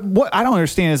 But what I don't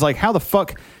understand is like how the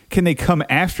fuck can they come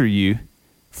after you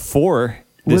for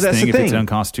this that's thing the if it's thing.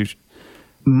 unconstitutional?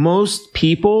 Most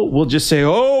people will just say,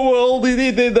 oh, well,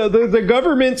 the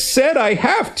government said I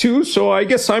have to, so I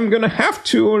guess I'm going to have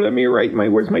to. Let me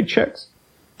where's my checks?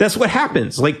 That's what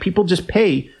happens. Like, people just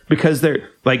pay because they're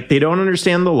like, they don't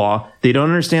understand the law. They don't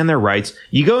understand their rights.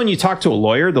 You go and you talk to a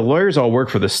lawyer. The lawyers all work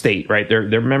for the state, right?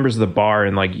 They're members of the bar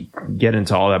and like get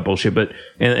into all that bullshit. But,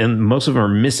 and most of them are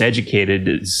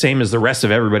miseducated, same as the rest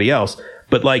of everybody else.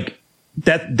 But like,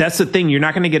 that's the thing. You're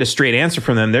not going to get a straight answer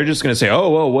from them. They're just going to say, oh,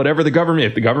 well, whatever if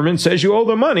the government says you owe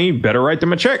them money, better write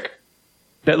them a check.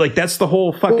 That's the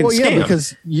whole fucking Well, yeah,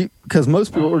 scam. because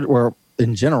most people were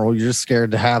in general, you're just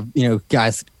scared to have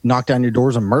guys knock down your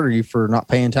doors and murder you for not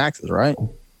paying taxes, right?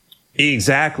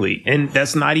 Exactly. And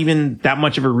that's not even that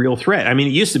much of a real threat. I mean,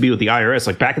 it used to be with the IRS,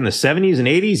 like back in the 70s and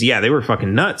 80s. Yeah, they were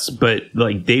fucking nuts, but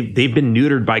like they've been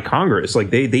neutered by Congress. Like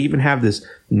they even have this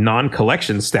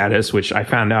non-collection status, which I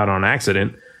found out on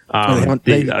accident.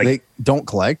 They don't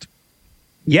collect.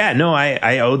 Yeah, no,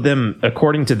 I owed them,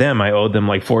 according to them, I owed them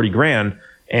like 40 grand.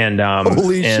 And,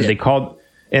 Holy and shit. they called,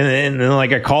 and then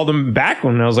like I called them back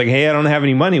when I was like, hey, I don't have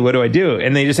any money. What do I do?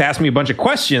 And they just asked me a bunch of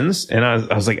questions. And I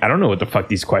was like, I don't know what the fuck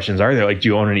these questions are. They're like, do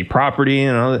you own any property?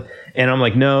 And all that. And I'm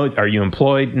like, no. Are you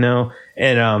employed? No.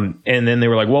 And then they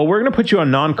were like, well, we're going to put you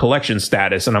on non-collection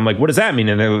status. And I'm like, what does that mean?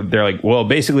 And they're like, well,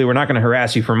 basically we're not going to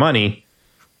harass you for money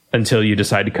until you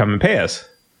decide to come and pay us.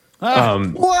 What?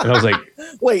 And I was like,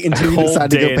 Wait until you Cold decide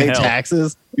to day go in pay hell.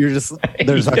 taxes. You're just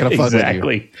they're just not going to fuck with you.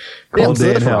 exactly. Damn, Cold so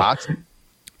day this in hell. rocks.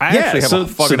 I Yeah, actually have so- a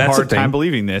fucking so that's hard the thing. time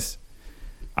believing this.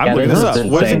 I'm Yeah, looking this this is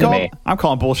up. What is insane it to called? me. I'm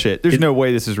calling bullshit. There's no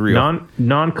way this is real.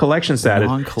 Non-collection status.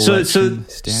 Non-collection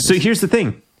status. So here's the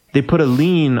thing. They put a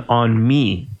lien on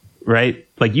me, right?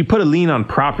 Like you put a lien on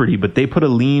property, but they put a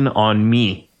lien on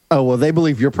me. Oh well, they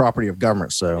believe you're property of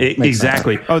government, so makes sense.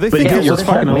 Exactly. Oh, they but think here's you're what's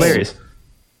fucking homeless. hilarious.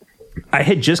 I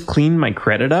had just cleaned my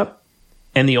credit up,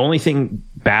 and the only thing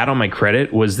bad on my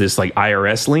credit was this like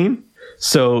IRS lien.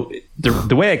 So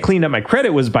the way I cleaned up my credit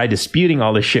was by disputing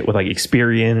all this shit with like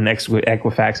Experian and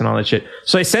Equifax and all that shit.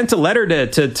 So I sent a letter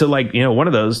to like, you know, one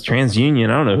of those, TransUnion,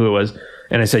 I don't know who it was.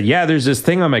 And I said, yeah, there's this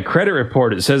thing on my credit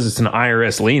report. It says it's an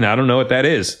IRS lien. I don't know what that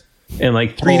is. And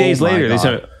like 3 days my later, they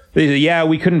God. said, yeah,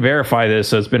 we couldn't verify this,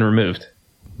 so it's been removed.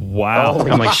 Wow.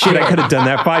 I'm like, shit, I could have done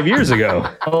that 5 years ago.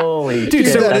 Holy Dude,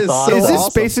 shit, so that's is so awesome. is this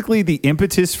awesome. basically the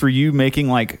impetus for you making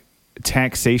like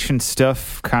taxation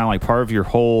stuff kind of like part of your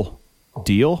whole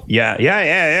deal? Yeah.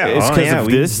 It's Oh, because yeah, of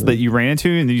we- this that you ran into,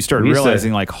 and then you started we used to-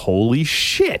 realizing, like, holy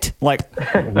shit! Like,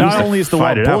 used not to only is the law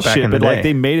fight it out back bullshit, in the but like day.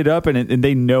 they made it up, and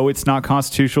they know it's not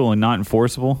constitutional and not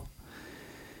enforceable.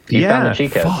 You found Yeah. the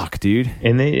cheat code. Fuck, dude.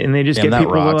 And they just Damn, get that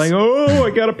people who are rocks. like, oh,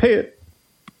 I gotta pay it.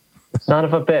 Son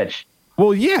of a bitch.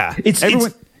 Well, yeah, It's-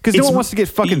 everyone because no it's- one wants to get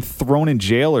fucking thrown in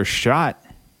jail or shot.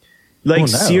 Like Oh, no.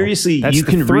 seriously, That's you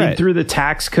the can threat. read through the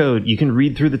tax code. You can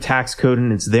read through the tax code,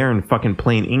 and it's there in fucking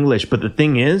plain English. But the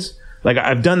thing is, like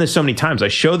I've done this so many times. I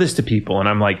show this to people, and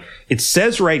I'm like, it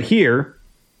says right here,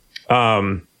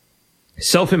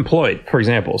 self-employed, for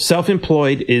example.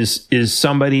 Self-employed is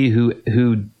somebody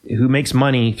who makes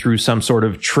money through some sort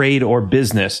of trade or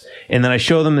business. And then I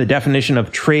show them the definition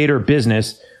of trade or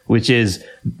business, which is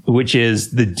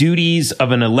the duties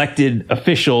of an elected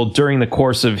official during the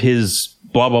course of his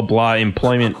blah blah blah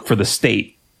employment for the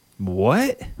state.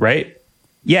 What? Right?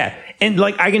 Yeah. And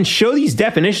like I can show these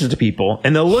definitions to people,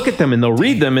 and they'll look at them and they'll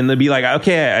read them and they'll be like,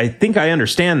 okay, I think I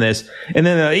understand this. And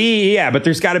then they'll, yeah, but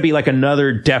there's got to be like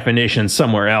another definition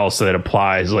somewhere else that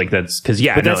applies. Like that's because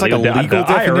But that's like a legal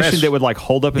definition IRS, that would like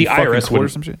hold up in the fucking IRS court or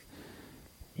wouldn't- some shit.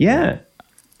 yeah.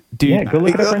 Dude, Yeah, go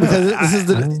look it up right now.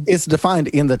 Because it's defined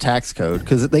in the tax code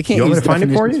because they can't You want me use to find it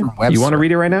for definitions you? from Webster. You want to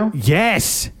read it right now?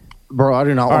 yes. Bro, I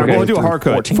do not All want right, to we'll do a hard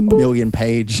code. 14 million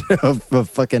page of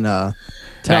fucking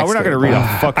tax No, we're not going to read code.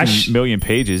 a fucking million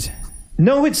pages.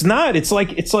 No, it's not. It's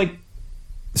like It's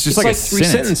just It's like, like a 3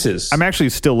 sentence. sentences. I'm actually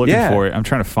still looking Yeah. for it. I'm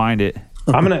trying to find it.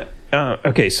 I'm gonna.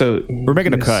 Okay, so We're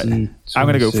making a cut. I'm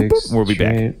gonna go. 26, We'll be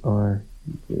back. straight Or,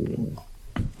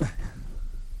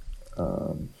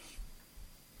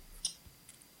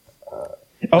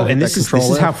 oh, and this is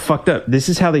Control how F? fucked up. This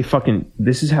is how they fucking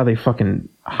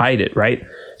hide it, right?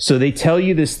 So they tell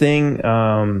you this thing.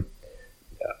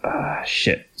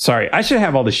 Shit. Sorry, I should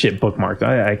have all this shit bookmarked.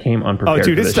 I came unprepared. Oh,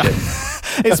 dude, for it's this not,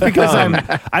 shit. it's because I'm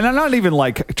not even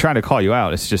like trying to call you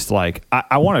out. It's just like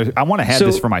I want to have So-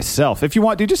 this for myself. If you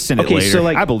want, dude, just send it Okay, later. so,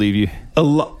 like- I believe you.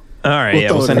 All right, We'll yeah,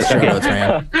 throw we'll it in send the it. show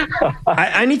Okay. notes, man.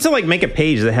 I need to like make a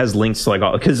page that has links to like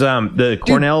all because the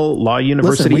Cornell Law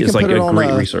University we is can like put it a on,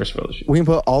 great resource for this shit. We can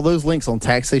put all those links on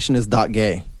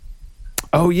taxationis.gay.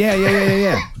 Oh yeah.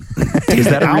 Is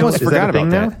that a I real, almost is forgot that a thing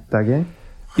about now? that. That gay?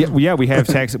 Yeah, we have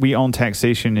tax. We own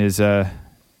taxation is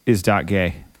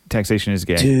 .gay. Taxation is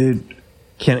gay. Dude,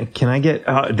 can I get?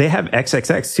 They have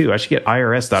XXX too. I should get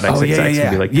IRS.xxx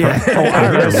and be like,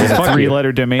 IRS is a fuck you.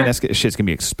 3-letter domain. Shit's gonna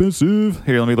be expensive.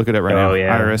 Here, let me look it up right now. Oh,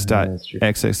 yeah. That's true.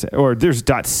 IRS.xx or there's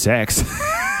 .sex.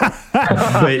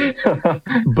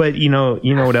 but you know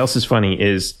what else is funny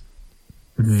is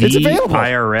the It's available.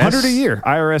 IRS $100 a year.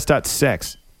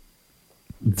 IRS.sex.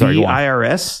 The Sorry, go on.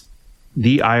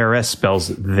 IRS spells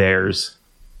theirs.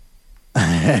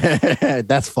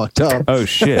 That's fucked up. Oh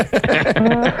shit.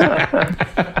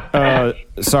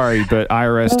 Sorry, but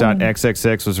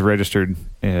IRS.xxx was registered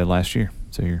last year,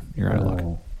 so you're out of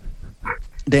luck.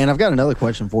 Dan, I've got another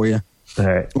question for you, All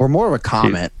right. or more of a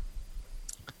comment.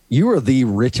 You are the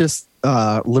richest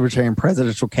libertarian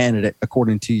presidential candidate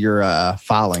according to your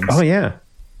filings. Oh yeah,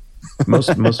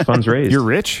 most funds raised. You're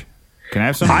rich. Can I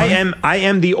have some? I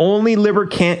am the only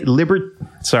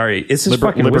Sorry, it's this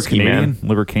fucking whiskey, Canadian, man.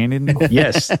 Liber Canadian.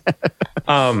 Yes.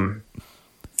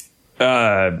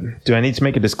 Do I need to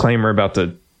make a disclaimer about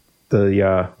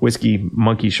the whiskey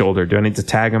monkey shoulder? Do I need to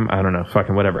tag him? I don't know.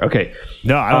 Fucking whatever. Okay.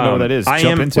 No, I don't know what that is.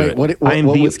 Jump into it. What I am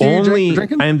the whiskey are you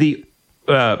drinking? I am the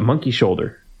monkey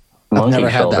shoulder. I've never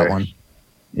Monkey had that shoulder. one.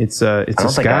 It's a I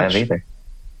don't think I have scotch. either.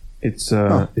 It's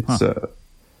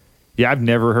Yeah, I've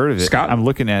never heard of it. Scott- I'm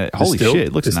looking at it. Holy distilled- shit,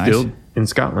 it looks nice. distilled in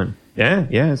Scotland. Yeah,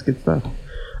 it's good stuff.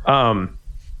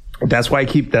 That's why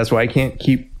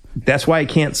I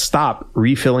can't stop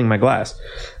refilling my glass.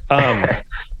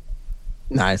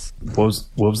 Nice. What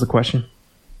was the question?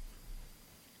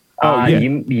 yeah.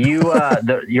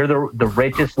 You're the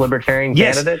richest libertarian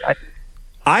Yes. candidate.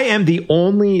 I am the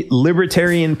only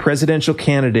libertarian presidential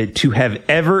candidate to have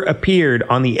ever appeared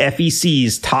on the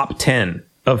FEC's top 10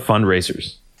 of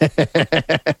fundraisers. Wow.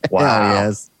 Hell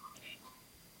yes.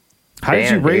 How did you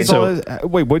Damn, raise dude. all this?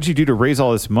 Wait, what'd you do to raise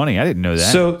all this money? I didn't know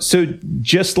that. So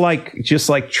just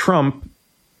like Trump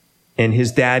and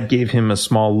his dad gave him a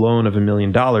small loan of $1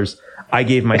 million, I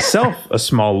gave myself a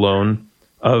small loan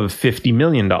of $50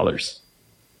 million.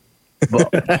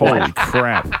 Holy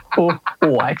crap.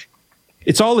 What?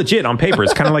 It's all legit on paper.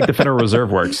 It's kind of like the Federal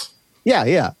Reserve works.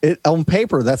 Yeah. On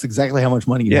paper, that's exactly how much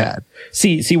money you had.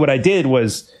 See, what I did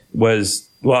was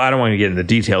well, I don't want to get into the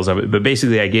details of it, but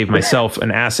basically I gave myself an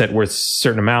asset worth a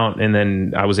certain amount, and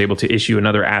then I was able to issue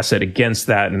another asset against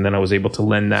that, and then I was able to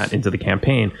lend that into the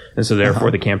campaign. And so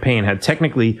therefore the campaign had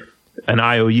technically an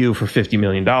IOU for $50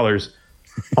 million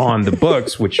on the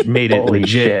books, which made it Holy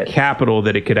legit shit. capital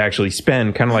that it could actually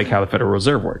spend, kind of like how the Federal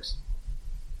Reserve works.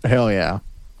 Hell yeah.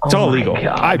 It's all my legal. God.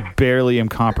 I barely am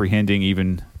comprehending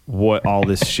even what all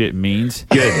this shit means.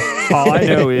 Good. All I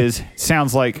know is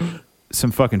sounds like some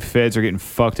fucking feds are getting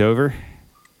fucked over,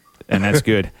 and that's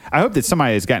good. I hope that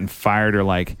somebody has gotten fired or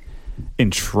like in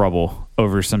trouble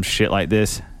over some shit like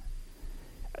this.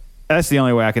 That's the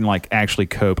only way I can like actually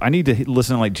cope. I need to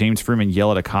listen to like James Freeman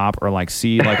yell at a cop or like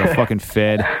see like a fucking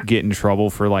fed get in trouble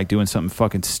for like doing something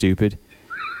fucking stupid.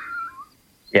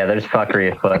 Yeah, there's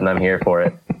fuckery afoot, and I'm here for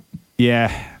it.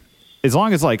 Yeah. As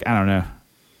long as like, I don't know,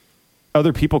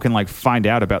 other people can like find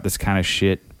out about this kind of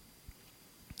shit.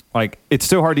 Like, it's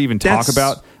so hard to even talk That's-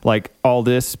 about like all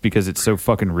this because it's so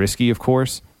fucking risky, of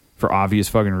course, for obvious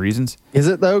fucking reasons. Is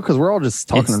it though? Because we're all just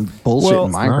talking It's- bullshit well,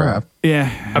 in Minecraft.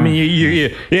 Yeah. I mean,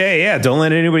 yeah. Don't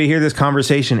let anybody hear this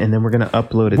conversation, and then we're going to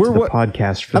upload it to the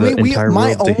podcast for the we entire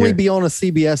might world to only hear. be on a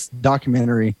CBS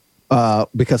documentary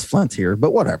because Flint's here,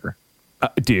 but whatever.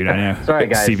 Dude, I know. Sorry,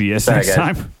 guys. CBS Sorry, next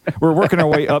guys. time. We're working our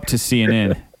way up to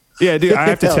CNN. Yeah, dude, I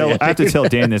have to Hell tell yeah. I have to tell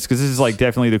Dan this because this is like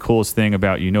definitely the coolest thing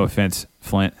about you. No offense,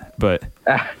 Flint, but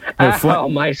no, Oh,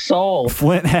 my soul.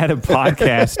 Flint had a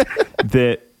podcast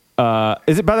that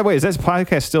is it. By the way, is that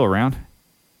podcast still around?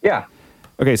 Yeah.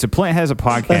 Okay, so Flint has a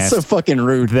podcast. That's so fucking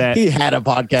rude. That- He had a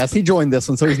podcast. He joined this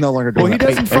one, so he's no longer doing Well, he that.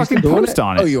 doesn't Wait, are you still fucking doing post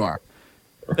on it. Oh, you are.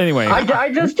 Anyway,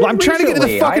 I just did I'm trying to get to the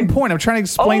recently. fucking point. I'm trying to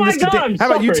explain Oh my this to God, Dan. I'm How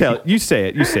about you sorry. tell it? You say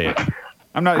it. You say it.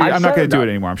 I'm not I'm going sorry to do about-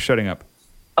 it anymore. I'm shutting up.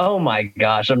 Oh my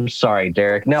gosh, I'm sorry,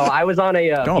 Derek. No, I was on a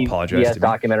Don't apologize to me.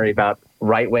 documentary about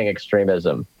right-wing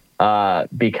extremism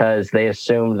because they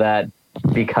assumed that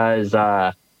because I'm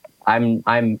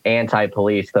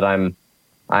anti-police that I'm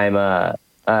a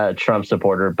Trump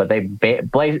supporter, but they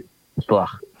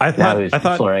I Now he's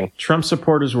thought slurring. Trump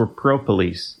supporters were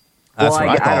pro-police. That's Well, what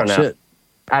I thought. I don't know. Shit.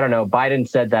 I don't know. Biden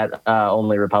said that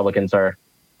only Republicans are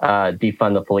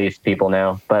defund the police people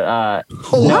now, but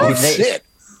Holy they- shit.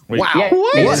 Wait, Wow. Yeah,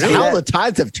 What? they did How that. the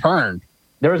tides have turned.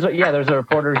 There was a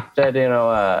reporter who said,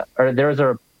 or there was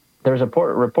a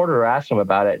reporter who asked him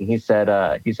about it, and he said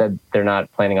they're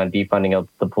not planning on defunding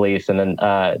the police. And then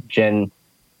Jen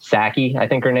Psaki, I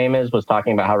think her name was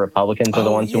talking about how Republicans are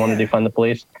the ones who want to defund the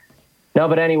police. No,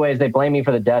 but anyways, they blame me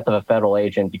for the death of a federal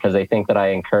agent because they think that I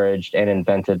encouraged and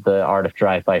invented the art of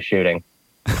drive-by shooting.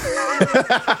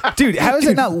 Dude, how is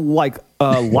it not like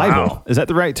libel? Wow. Is that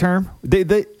the right term? Dude,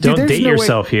 Don't there's date no way-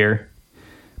 yourself here.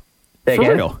 Say For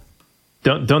again? real.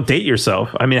 Don't date yourself.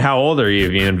 I mean, how old are you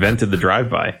if you invented the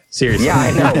drive-by? Seriously. Yeah,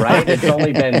 I know, right? It's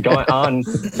only been going on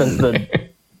since the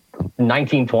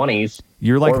 1920s.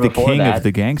 You're like or the before king that. of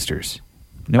the gangsters.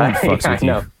 No one fucks I with you.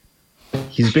 know.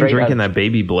 He's been Straight drinking up. that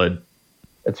baby blood,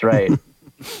 That's right.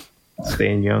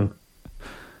 staying young.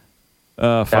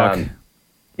 Fuck.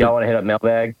 Y'all want to hit up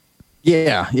mailbag?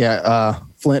 Yeah.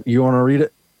 Flint, you want to read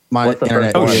it? My What's the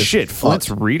internet first Oh one? is shit, Flint's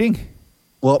fucked. reading?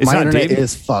 Well, It's my not internet David?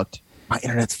 is fucked. my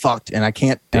internet's fucked, and I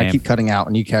can't. And I Damn. keep cutting out,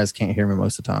 and you guys can't hear me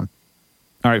most of the time.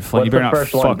 All right, Flynn, What's you better the not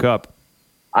first fuck one? up.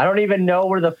 I don't even know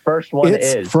where the first one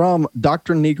It's is. from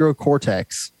Dr. Negro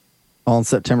Cortex on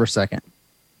September 2nd.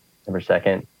 Number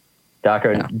second,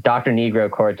 Dr.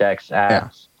 Negro Cortex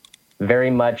asks, very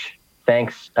much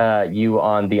thanks you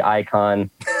on the icon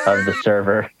of the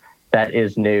server. That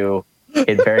is new.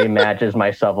 It very matches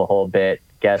myself a whole bit.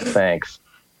 Guess thanks.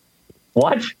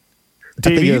 What?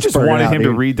 Davey, he you was just burning wanted out, him to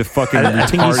dude. read the fucking I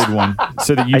think he's- retarded one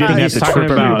so that you I didn't think have he's to talking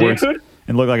trip over about- your words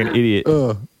and look like an idiot.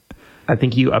 I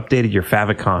think you updated your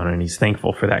favicon, and he's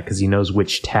thankful for that because he knows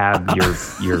which tab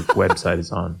your website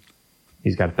is on.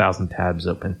 He's got 1,000 tabs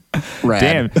open. Rad.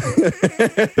 Damn.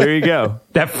 There you go.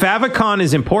 That favicon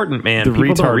is important, man. The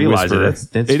People retard don't realize whisperer. it.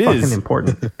 It's It fucking is.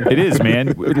 important. It is,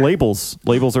 man. Labels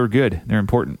are good. They're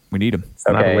important. We need them.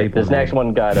 not a Okay, label, this next man.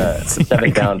 one got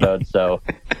 7 downvotes. So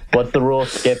what's the rule?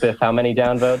 Skip if how many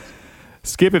downvotes?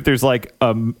 Skip if there's like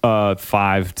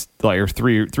 5 or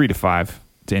 3 to 5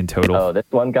 in total. Oh, this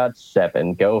one got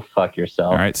 7. Go fuck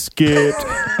yourself. All right, skipped.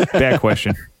 Bad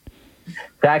question.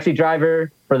 Taxi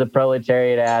driver for the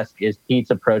proletariat asks, is Pete's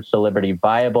approach to liberty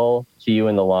viable to you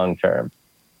in the long term?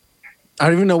 I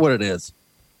don't even know what it is.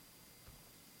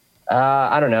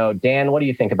 I don't know. Dan, what do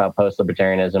you think about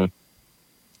post-libertarianism?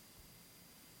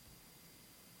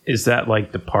 Is that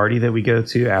like the party that we go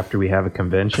to after we have a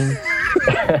convention?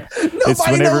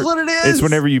 Nobody knows what it is. It's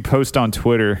whenever you post on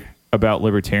Twitter about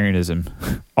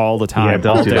libertarianism all the time, Yeah,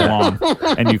 don't all do day that.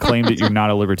 long, and you claim that you're not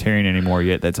a libertarian anymore.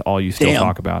 Yet that's all you still Damn.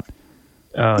 talk about.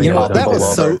 Oh, You know, don't that do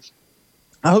was so.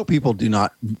 I hope people do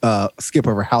not skip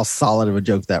over how solid of a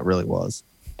joke that really was.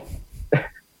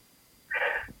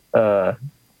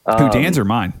 Who, Dan's or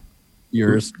mine?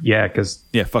 Yours. Yeah, because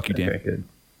Yeah, fuck you, Dan. okay, good.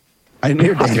 I didn't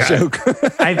hear Dan's joke.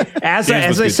 As Dan's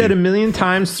was I good, said too. a million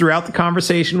times throughout the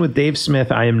conversation with Dave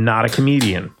Smith, I am not a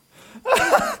comedian.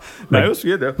 No, it was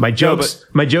good though. My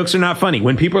jokes are not funny.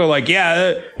 When people are like,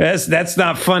 "Yeah, that's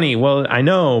not funny," well, I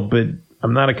know, but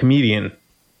I'm not a comedian.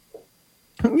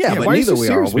 yeah, but why are you neither so we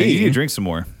serious, are. man? You need to We. drink some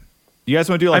more. You guys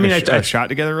want to do like I mean, a shot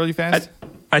together really fast?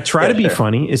 I try to be sure.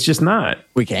 funny. It's just not.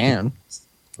 We can.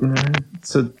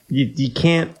 So you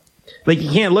can't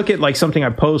look at like something I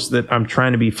post that I'm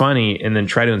trying to be funny and then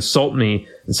try to insult me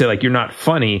and say like you're not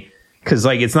funny because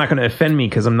like it's not going to offend me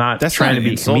because I'm not That's trying not to be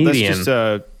an a insult. comedian.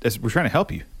 That's just we're trying to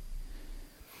help you.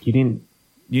 You didn't.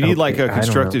 You need like Okay, a I don't know.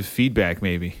 constructive feedback,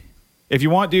 maybe. If you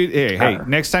want, dude. Hey,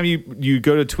 next time you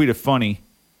go to tweet a funny,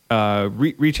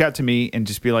 reach out to me and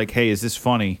just be like, "Hey, is this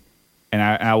funny?" And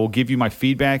I will give you my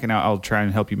feedback and I'll try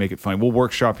and help you make it funny. We'll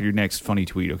workshop your next funny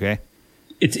tweet, okay?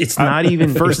 It's not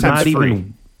even First it's time's not free.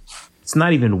 even it's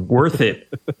not even worth it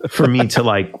for me to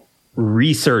like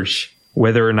research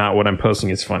whether or not what I'm posting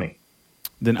is funny.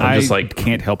 Then I'm I just like-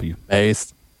 can't help you.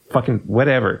 Based. Fucking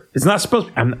whatever. It's not supposed.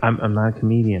 I'm not a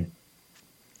comedian.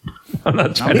 I'm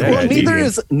not trying to. be a Well,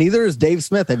 comedian. neither is Dave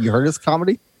Smith. Have you heard his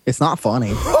comedy? It's not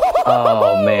funny.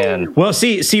 Oh, man. Well,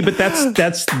 see, but that's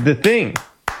the thing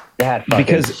That fucking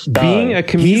because stung. being a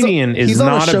comedian he's is on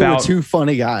a not show about with two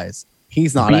funny guys.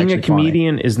 He's not being actually a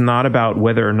comedian is not about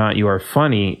whether or not you are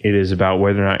funny. It is about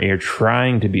whether or not you're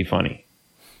trying to be funny.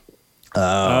 I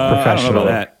don't know Professional. about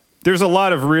that. There's a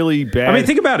lot of really bad. I mean,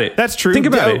 think about it. That's true. Think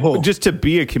about it. Just to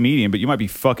be a comedian, but you might be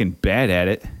fucking bad at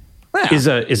it. funny. Is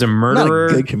a murderer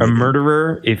good a comedian.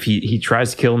 murderer if he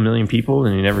tries to kill a million people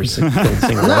and he never kills a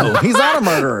single No, one? he's not a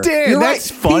murderer. Damn, You're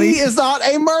that's right. funny. He is not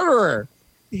a murderer.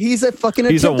 He's a fucking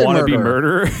He's a attempted wannabe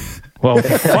murderer. murderer. Well,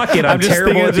 fuck it. I'm just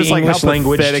terrible thinking at of the just like English how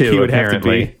language pathetic too. he would have to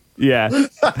Apparently, be. Yeah.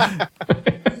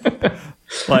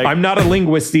 Like I'm not a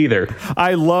linguist either.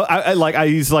 I love. I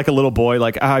use like a little boy.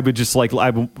 Like I would just like I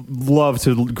would love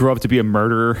to grow up to be a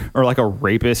murderer or like a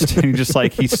rapist. And just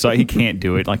like he can't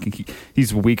do it. Like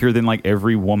he's weaker than like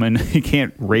every woman. He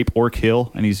can't rape or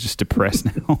kill, and he's just depressed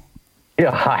now.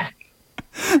 God.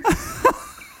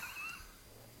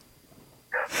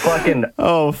 Fucking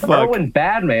Oh fuck! Erwin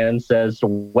Badman says,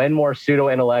 when more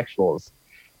pseudo-intellectuals?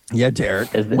 Yeah,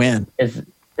 Derek. Is this, When? Is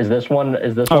this one?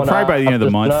 Is this Oh, one? probably by the end of the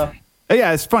up month. enough? Oh,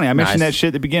 yeah, it's funny. I mentioned Nice. that shit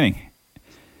at the beginning.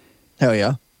 Hell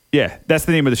yeah. Yeah, that's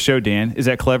the name of the show. Dan, is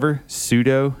that clever?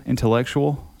 Pseudo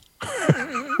intellectual.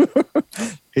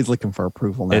 He's looking for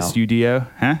approval now. SUDO.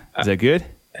 Huh? Is that good?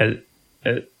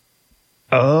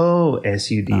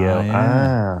 SUDO.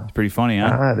 yeah. It's pretty funny,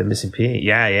 huh? The missing P.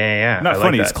 Yeah. Not I like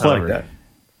funny. that. It's clever. I like that.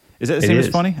 Is that the It same as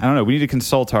is. funny? I don't know. We need to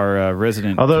consult our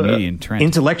resident Although comedian Trent.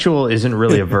 intellectual isn't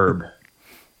really a verb,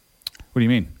 What do you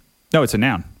mean? No, it's a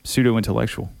noun. Pseudo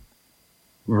intellectual.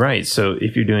 right? So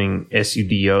if you're doing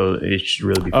SUDO, it should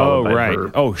really be followed Oh by right. a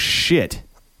verb. Oh shit.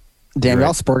 Damn, Right.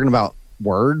 y'all spoken about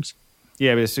words.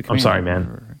 Yeah, but it's a I'm sorry, command.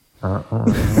 man.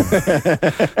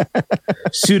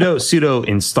 Pseudo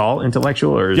install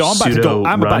intellectual or Yo, I'm about to pseudo go.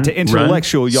 I'm about to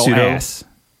intellectual your pseudo, ass.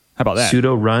 How about that?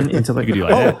 Pseudo run intellectual. You could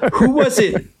do like that.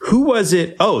 Who was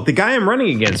it? Oh, the guy I'm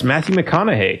running against, Matthew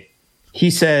McConaughey. He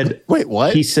said, Wait,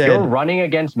 what? He said, You're running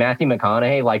against Matthew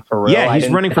McConaughey, like for real? Yeah, he's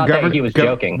running for thought that governor- He was gov-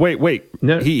 joking. Wait.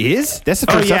 No. He is? That's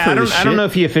the oh first yeah, I've heard of this I don't shit. know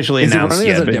if he officially Is he announced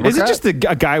running as yet, a but Democrat? Is it just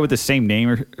a guy with the same name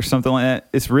or something like that?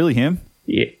 It's really him?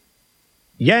 yeah,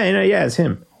 yeah, it's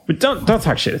him. But don't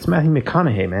talk shit. It's Matthew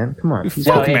McConaughey, man. Come on. He's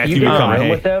Fuck No, if Matthew you get in a McConaughey. room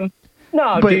with him,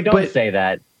 no, But- dude, don't but- say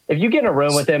that. If you get in a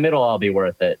room with him, it'll all be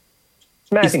worth it.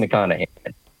 It's Matthew McConaughey.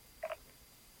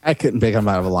 I couldn't pick him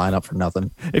out of a lineup for nothing.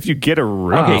 If you get a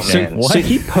room, Okay, Oh, so, man. what? so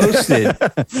he posted.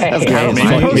 Hey, kind of man,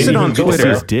 funny. He posted Maybe on he can see Twitter.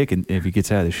 his dick, and if he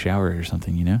gets out of the shower or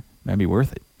something, that'd be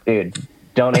worth it. dude,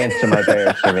 don't answer my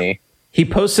prayers for me. He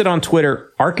posted on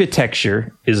Twitter,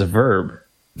 "Architecture is a verb,"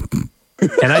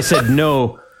 and I said,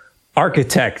 "No,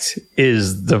 architect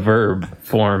is the verb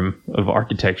form of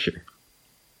architecture."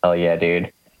 Oh yeah,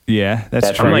 dude, Yeah, that's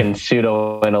that's true. freaking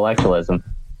pseudo intellectualism.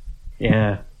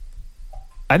 Yeah,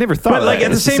 I never thought. but of like that. at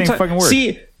the It's same time, fucking word.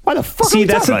 see. Why the fuck? See, are we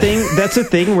that's the talking about thing. That's the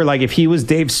thing where, like, if he was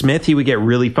Dave Smith, he would get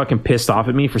really fucking pissed off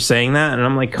at me for saying that, and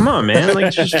I'm like, come on, man,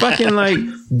 like, just fucking like,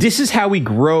 this is how we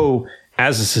grow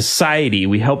as a society.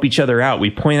 We help each other out. We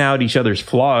point out each other's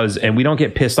flaws, and we don't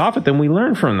get pissed off at them. We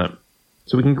learn from them,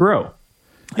 so we can grow.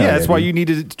 Yeah, that's why you need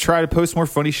to try to post more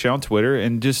funny shit on Twitter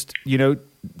and just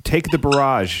take the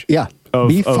barrage. Yeah. Of-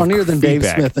 Be of funnier than Dave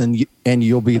feedback. Smith, and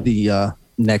you'll be the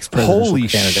next presidential Holy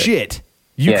candidate. shit!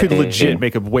 You Yeah, could dude, legit dude.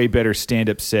 make a way better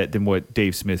stand-up set than what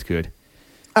Dave Smith could.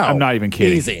 Oh, I'm not even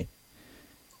kidding. Easy.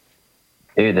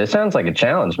 Dude, this sounds like a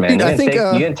challenge, man. Dude, You I gonna think, you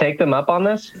gonna take them up on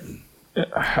this?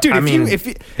 Dude, I if mean,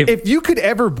 if you could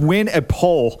ever win a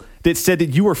poll that said that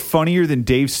you were funnier than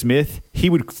Dave Smith, he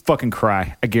would fucking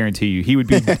cry. I guarantee you. He would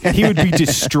be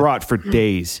distraught for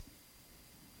days.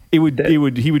 He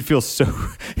would feel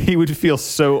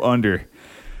so under.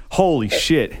 Holy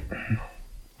shit.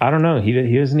 I don't know. He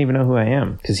doesn't even know who I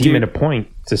am because he Dude. made a point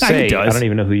to Nah, he say, does. "I don't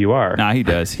even know who you are." Nah, he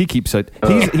does. He keeps he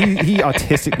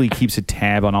autistically keeps a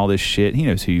tab on all this shit. He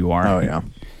knows who you are. Oh, yeah.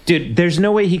 Dude, there's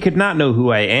no way he could not know who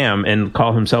I am and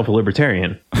call himself a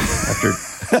libertarian. After,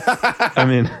 I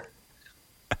mean,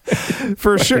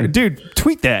 For sure. Dude,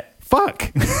 tweet that.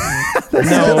 Fuck.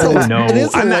 no. It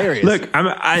is I'm not- hilarious. look, I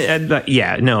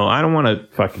don't want to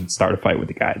fucking start a fight with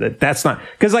the guy. That's not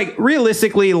because, like,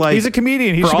 realistically, like, He's a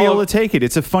comedian. He for should be all able of- to take it.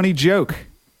 It's a funny joke.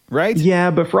 Right?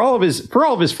 Yeah, but for all of his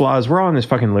flaws, we're all in this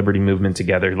fucking liberty movement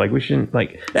together. Like, we shouldn't,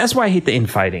 like, that's why I hate the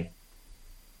infighting.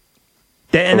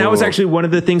 And that was actually one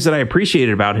of the things that I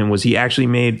appreciated about him was he actually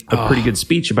made a pretty good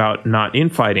speech about not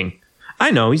infighting.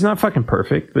 I know he's not fucking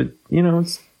perfect, but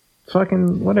it's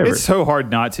fucking whatever. It's so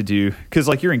hard not to do because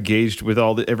like you're engaged with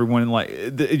everyone and like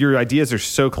your ideas are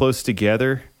so close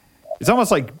together. It's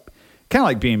almost like kind of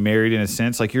like being married in a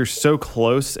sense. Like you're so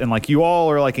close and like you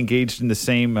all are like engaged in the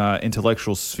same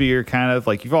intellectual sphere, kind of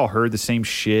like you've all heard the same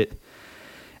shit.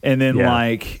 And then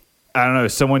like, I don't know,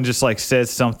 someone just like says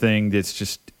something that's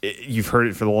just, you've heard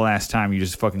it for the last time. You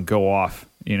just fucking go off,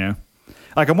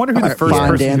 Like I wonder who the first Fine,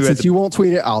 person Dan, who had since the, you won't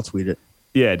tweet it, I'll tweet it.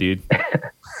 yeah, dude.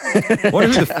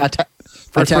 Wonder who the I first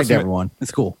tagged person- everyone.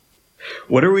 It's cool.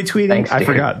 What are we tweeting? Thanks, I dude.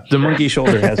 forgot. The monkey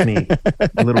shoulder has me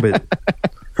a little bit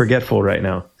forgetful right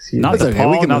now. Excuse Not me. the okay,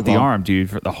 we paw, can not move the on. arm,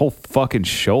 dude. For the whole fucking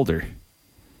shoulder.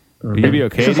 Are you gonna be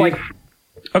okay? It's just dude? like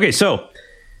Okay, so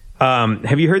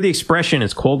have you heard the expression?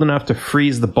 It's cold enough to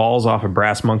freeze the balls off a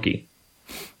brass monkey.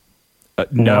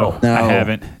 No, No. I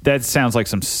haven't. That sounds like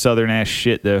some southern ass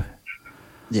shit, though.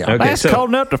 Yeah. Okay. That's so- cold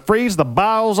enough to freeze the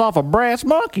balls off a brass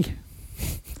monkey.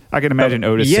 I can imagine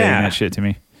Otis saying yeah. that shit to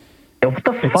me. what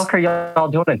the fuck are y'all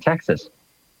doing in Texas?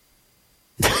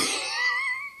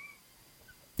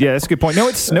 Yeah, that's a good point. No,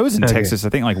 it snows in Okay. Texas, I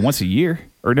think, like once a year.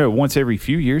 Or no, once every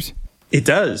few years. It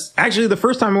does. Actually, the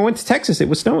first time I went to Texas, it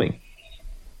was snowing.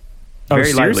 Oh,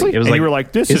 Very seriously? lightly. It was And like you were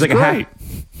like, this it was is like great.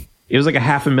 It was like a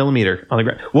half a millimeter on the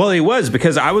ground. Well, it was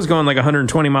because I was going like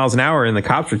 120 miles an hour, and the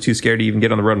cops were too scared to even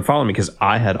get on the road and follow me because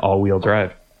I had all-wheel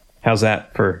drive. How's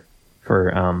that for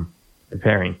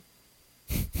preparing?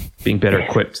 Being better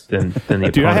equipped than the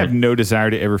Dude, I opponent. have no desire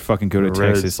to ever fucking go to The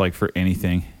roads. Texas, like, for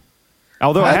anything.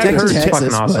 Although I I have think heard Texas is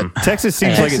Texas, fucking awesome. Texas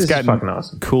seems like Texas it's is gotten fucking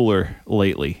awesome. cooler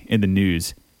lately in the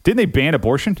news. Didn't they ban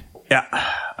abortion? Yeah,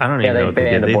 I don't Yeah, even know they what they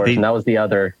banned did. abortion. That was the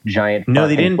other giant No,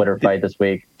 they fucking didn't. Twitter fight this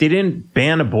week. They didn't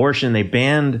ban abortion. They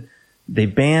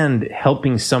banned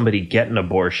helping somebody get an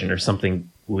abortion or something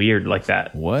weird like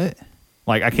that. What?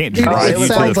 Like, I can't Dude, drive it you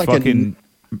to sounds the like fucking...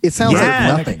 It sounds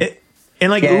Yeah, like nothing. And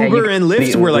like Yeah, Uber you- and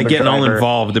Lyft the were like Uber getting all driver.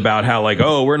 involved about how like,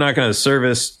 oh, we're not going to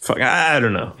service. I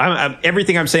don't know.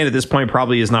 Everything I'm saying at this point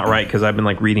probably is not right because I've been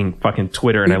like reading fucking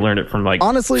Twitter and I learned it from like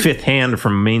Honestly- fifth hand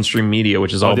from mainstream media,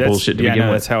 which is all That's- bullshit to yeah, begin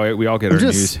no, with. that's how we all get our I'm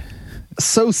news. just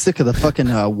so sick of the fucking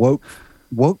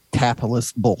woke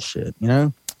capitalist bullshit. You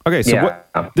know, Okay, so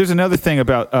Yeah. there's another thing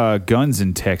about guns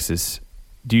in Texas.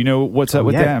 Do you know what's up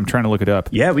with yeah. that? I'm trying to look it up.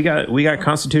 Yeah, we got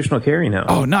constitutional carry now.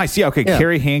 Oh, nice. Yeah, okay. Yeah.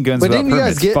 Carry handguns but without didn't you guys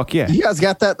permits. get? Fuck yeah. You guys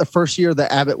got that the first year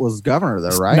that Abbott was governor,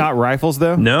 though, right? Not rifles,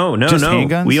 though? No. Just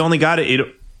handguns? We only got it.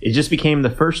 It just became the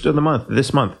first of the month.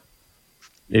 This month,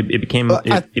 it became. But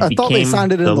It I thought they became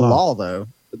signed it into law though.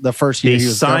 The first year They he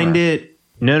was signed governor. it.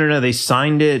 No. They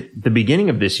signed it the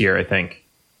beginning of this year, I think.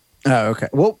 Oh, okay.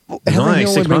 Well, was hasn't only he like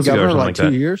only 6 been months ago or governor something like like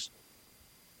 2 that. years?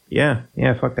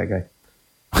 Yeah. Fuck that guy.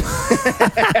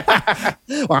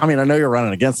 Well, I mean, I know you're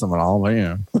running against him and all, but you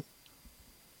know.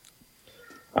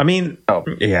 I mean, Oh.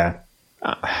 yeah.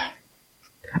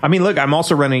 I mean, look, I'm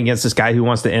also running against this guy who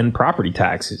wants to end property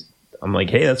taxes. I'm like,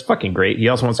 hey, that's fucking great. He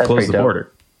also wants to That's close pretty the dope.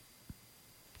 border.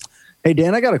 Hey,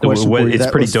 Dan, I got a question for you. It's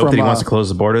that pretty was dope from, that he wants to close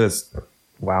the border. That's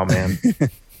wow, man.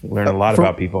 Learn a lot From-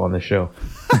 about people on this show.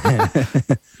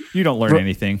 You don't learn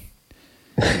anything.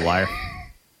 You liar.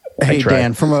 Hey, tried.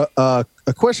 Dan, from a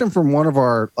question from one of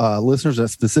our listeners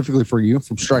that's specifically for you,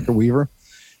 from Striker Weaver.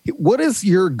 What is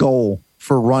your goal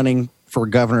for running for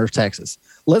governor of Texas?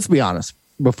 Let's be honest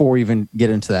before we even get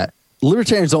into that.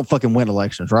 Libertarians don't fucking win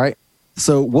elections, right?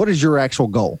 So what is your actual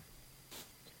goal?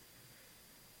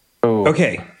 Ooh.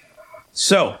 Okay,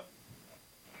 so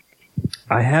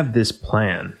I have this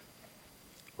plan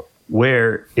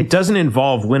where it doesn't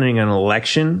involve winning an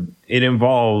election. It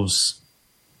involves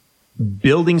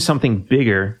building something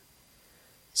bigger,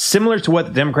 similar to what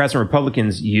the Democrats and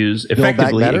Republicans use Build back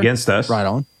effectively better? against us. Right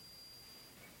on.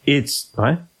 It's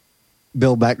what?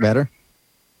 Build back better.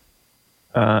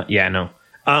 Yeah, no.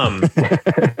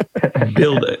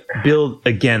 Build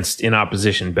against in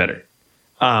opposition better.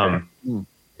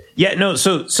 Yeah, no.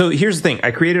 So here's the thing.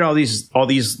 I created all these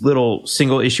little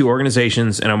single issue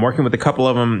organizations, and I'm working with a couple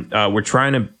of them. We're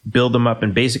trying to build them up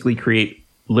and basically create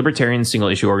libertarian single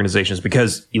issue organizations,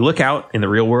 because you look out in the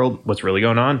real world, what's really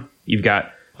going on. You've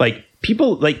got like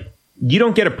people like. You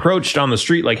don't get approached on the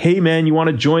street like, hey, man, you want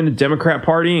to join the Democrat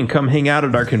Party and come hang out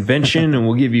at our convention and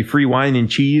we'll give you free wine and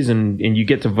cheese and you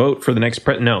get to vote for the next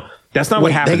president. No, that's not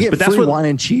what happens. They get but that's free what wine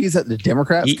and cheese at the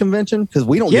Democrats Ye- convention because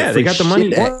we don't. Yeah, get they free got the money.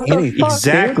 shit at What the any. fuck?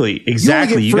 Exactly.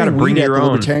 You You got to bring your at the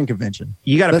own. Libertarian convention.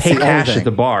 You got to That's pay the only cash thing. at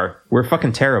the bar. We're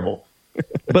fucking terrible.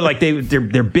 But like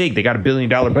they're big. They got $1 billion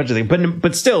budget.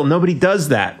 But still, nobody does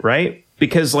that, right?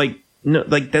 Because like no,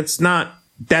 like that's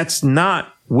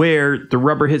not where the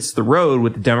rubber hits the road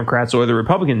with the Democrats or the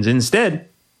Republicans. Instead,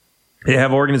 they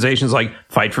have organizations like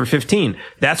Fight for 15.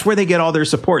 That's where they get all their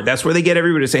support. That's where they get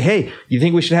everybody to say, hey, you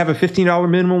think we should have a $15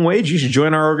 minimum wage? You should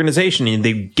join our organization. And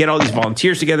they get all these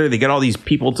volunteers together. They get all these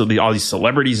people all these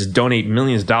celebrities to donate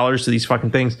millions of dollars to these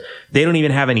fucking things. They don't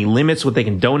even have any limits what they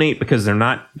can donate because they're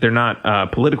not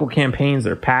political campaigns.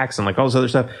 They're PACs and like all this other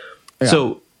stuff. Yeah.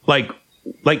 So like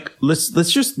let's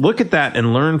just look at that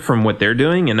and learn from what they're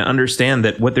doing and understand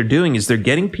that what they're doing is they're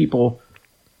getting people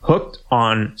hooked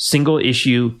on single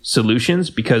issue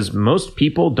solutions, because most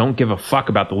people don't give a fuck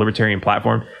about the libertarian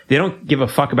platform. They don't give a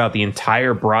fuck about the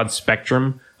entire broad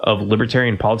spectrum of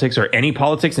libertarian politics or any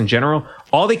politics in general.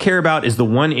 All they care about is the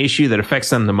one issue that affects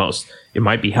them the most. It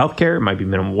might be healthcare, it might be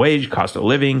minimum wage, cost of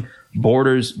living,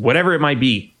 borders, whatever it might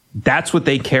be. That's what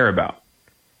they care about.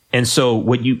 And so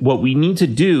what we need to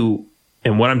do,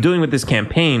 and what I'm doing with this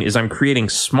campaign, is I'm creating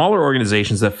smaller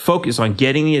organizations that focus on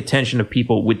getting the attention of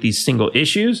people with these single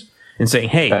issues and saying,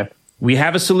 hey, Okay. we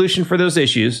have a solution for those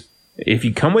issues. If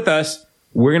you come with us,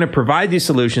 we're going to provide these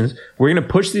solutions. We're going to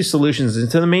push these solutions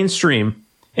into the mainstream.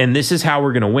 And this is how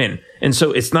we're going to win. And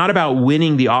so it's not about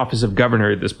winning the office of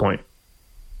governor at this point.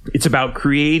 It's about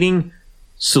creating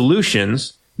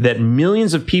solutions that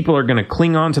millions of people are going to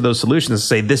cling on to those solutions and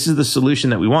say, this is the solution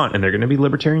that we want. And they're going to be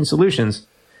libertarian solutions.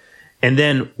 And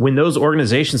then when those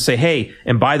organizations say, hey,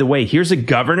 and by the way, here's a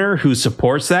governor who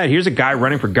supports that. Here's a guy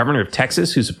running for governor of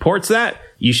Texas who supports that.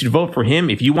 You should vote for him.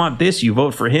 If you want this, you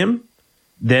vote for him.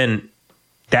 Then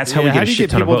that's how we how get a do you shit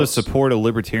get ton of people to votes. support a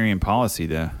libertarian policy,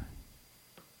 though?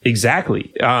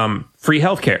 Exactly. Free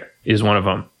healthcare is one of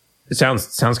them. It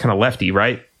sounds kind of lefty,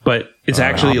 right? But it's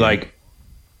actually like,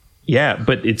 yeah,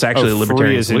 but it's actually a free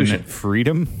libertarian as in solution.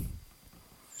 freedom?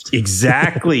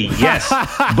 Exactly. Yes.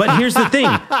 But here's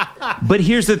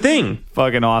the thing.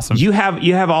 Fucking awesome. You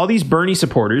have all these Bernie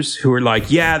supporters who are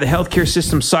like, yeah, the healthcare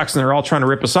system sucks, and they're all trying to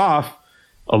rip us off.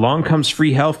 Along comes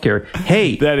free healthcare.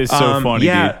 Hey, That is so funny,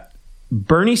 yeah, dude.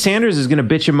 Bernie Sanders is going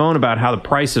to bitch and moan about how the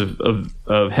price of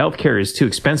healthcare is too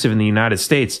expensive in the United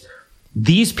States.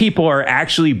 These people are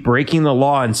actually breaking the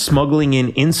law and smuggling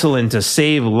in insulin to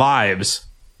save lives.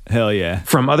 Hell yeah.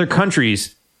 From other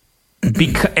countries. And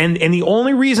the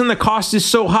only reason the cost is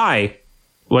so high,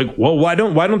 like, well, why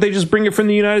don't they just bring it from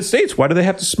the United States? Why do they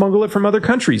have to smuggle it from other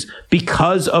countries?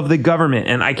 Because of the government.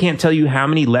 And I can't tell you how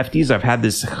many lefties I've had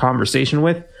this conversation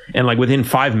with. And like within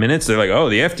 5 minutes, they're like, oh,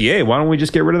 the FDA, why don't we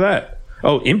just get rid of that?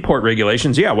 Oh, import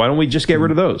regulations. Yeah, why don't we just get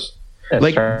rid of those?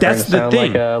 That's the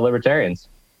thing. Like, libertarians.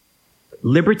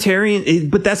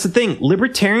 But that's the thing.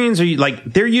 Libertarians are like,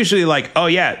 they're usually like, oh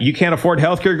yeah, you can't afford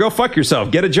healthcare, go fuck yourself,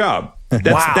 get a job.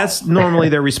 That's normally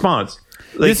their response.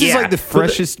 Like, this is like the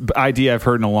freshest idea I've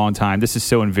heard in a long time. This is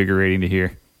so invigorating to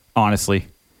hear, honestly.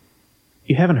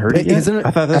 You haven't heard it yet? Isn't it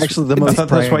I thought that's actually the most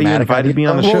that's why you invited me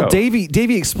on the show. Well,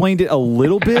 Davey explained it a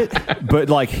little bit, but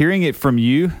like hearing it from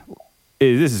you,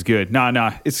 this is good.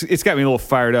 No, it's got me a little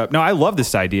fired up. No, I love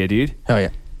this idea, dude. Oh yeah.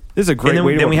 This is a great way to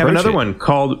approach it. Then we have another one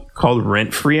called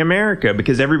Rent Free America,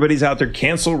 because everybody's out there,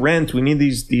 cancel rent. We need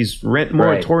these rent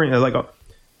moratorium. Right. Like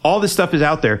all this stuff is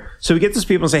out there. So we get these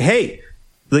people and say, hey,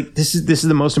 like this is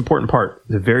the most important part,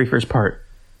 the very first part,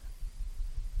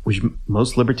 which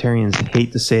most libertarians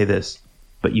hate to say this,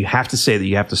 but you have to say that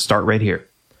you have to start right here.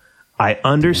 I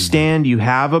understand you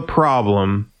have a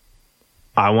problem.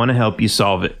 I want to help you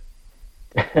solve it.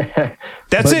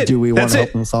 That's it. Do we want to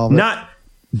help them solve it?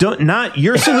 Not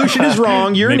your solution is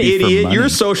wrong. You're an idiot. You're a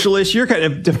socialist. You're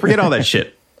kind of forget all that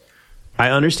shit.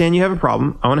 I understand you have a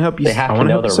problem. I want to help you. They have to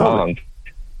know they're wrong.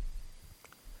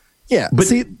 Yeah, but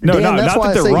see, no, Dan, that's not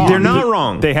why that they're wrong. They're not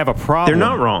wrong. They have a problem. They're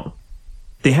not wrong.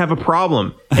 They have a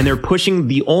problem, and they're pushing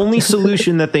the only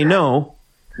solution that they know.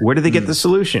 Where do they get the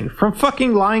solution? From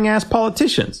fucking lying ass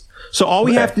politicians. So all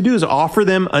we have to do is offer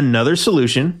them another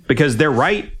solution, because they're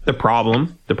right. The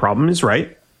problem is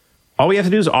right. All we have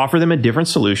to do is offer them a different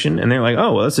solution, and they're like,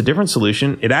 oh, well, that's a different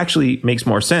solution. It actually makes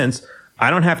more sense. I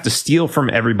don't have to steal from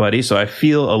everybody, so I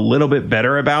feel a little bit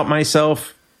better about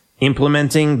myself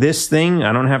implementing this thing.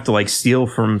 I don't have to like steal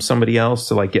from somebody else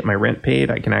to like get my rent paid.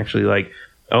 I can actually like,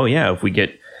 oh yeah, if we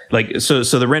get like, so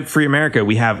the Rent Free America,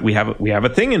 we have a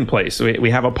thing in place. We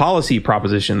have a policy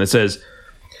proposition that says,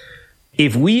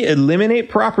 if we eliminate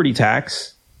property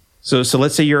tax, so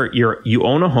let's say you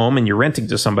own a home and you're renting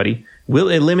to somebody, we'll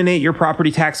eliminate your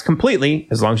property tax completely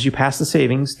as long as you pass the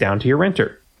savings down to your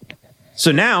renter.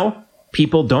 So now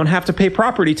people don't have to pay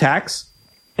property tax,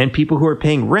 and people who are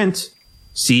paying rent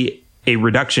see a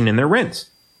reduction in their rent.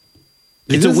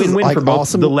 It's a win-win like for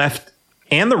both the left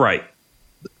and the right.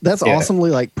 That's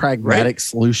awesomely like pragmatic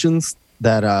solutions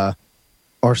that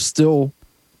are still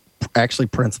actually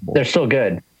principled. They're still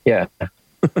good. Yeah.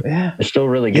 They're still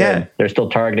really good. Yeah. They're still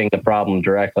targeting the problem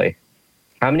directly.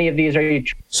 How many of these are you?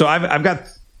 So I've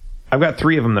got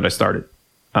 3 of them that I started.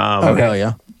 Okay.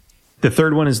 Yeah. The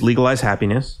third one is Legalize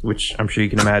Happiness, which I'm sure you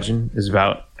can imagine is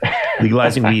about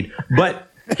legalizing weed. But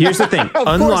here's the thing.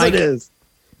 Unlike it is.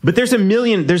 But there's a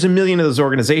million of those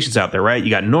organizations out there, right?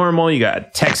 You got Normal, you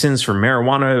got Texans for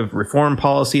marijuana reform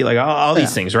policy, like all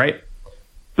these things, right?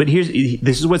 But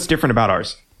this is what's different about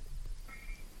ours.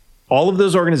 All of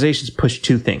those organizations push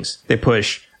 2 things. They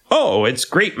push, oh, it's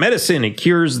great medicine. It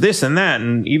cures this and that.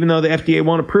 And even though the FDA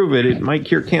won't approve it, it might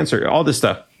cure cancer. All this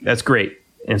stuff. That's great.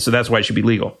 And so that's why it should be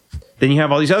legal. Then you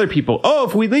have all these other people. Oh,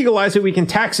 if we legalize it, we can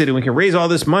tax it and we can raise all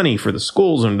this money for the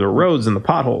schools and the roads and the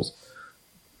potholes.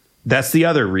 That's the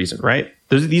other reason, right?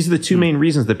 These are the 2 main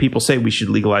reasons that people say we should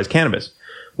legalize cannabis.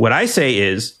 What I say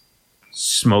is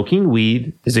smoking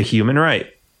weed is a human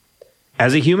right.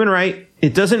 As a human right,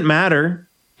 it doesn't matter.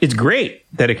 It's great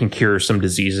that it can cure some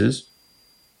diseases.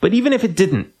 But even if it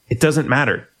didn't, it doesn't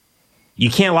matter.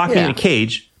 You can't lock me in a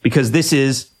cage, because this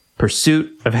is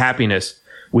pursuit of happiness,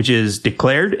 which is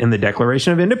declared in the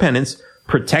Declaration of Independence,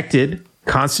 protected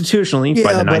constitutionally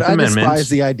by the Ninth Amendment. I despise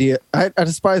the idea. I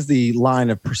despise the line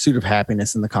of pursuit of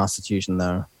happiness in the Constitution,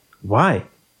 though. Why?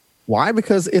 Why?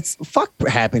 Because it's fuck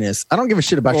happiness. I don't give a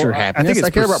shit about your happiness. I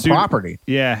care about property.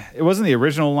 Yeah, it wasn't the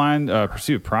original line.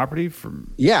 Pursuit of property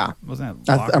from. Yeah, wasn't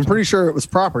that? I'm pretty sure it was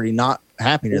property, not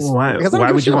happiness. Why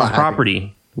would you want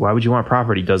property? Why would you want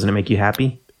property? Doesn't it make you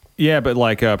happy? Yeah, but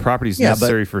like property is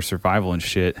necessary for survival and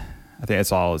shit. I think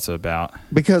that's all it's about.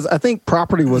 Because I think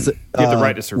property was you have the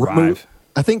right to survive.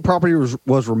 I think property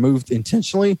was removed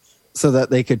intentionally so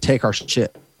that they could take our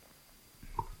shit.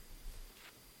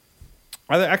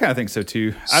 I kind of think so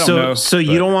too. I don't know. So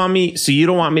you don't want me. So you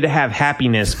don't want me to have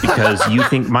happiness because you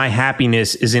think my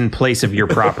happiness is in place of your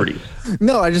property.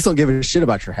 No, I just don't give a shit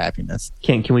about your happiness.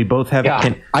 Can we both have?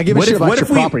 I give a shit about your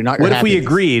property, not your happiness. What if we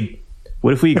agreed?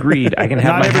 What if we agreed? I can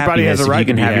have Not my everybody happiness has a if right you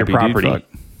can to be have happy, your dude. property. Fuck.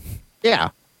 Yeah.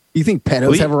 You think pedos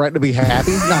Well, have a right to be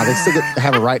happy? No, they still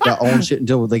have a right to own shit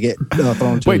until they get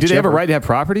thrown to. Wait, a do they have a chipper. right to have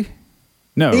property?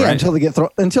 No, Yeah, right? until they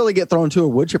get thrown to a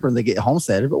wood chipper and they get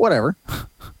homesteaded. But whatever.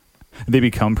 They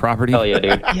become property. Hell yeah,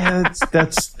 dude. Yeah,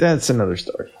 that's another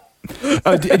story. You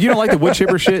don't like the wood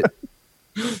chipper shit?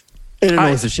 It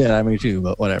annoys the shit out of me too.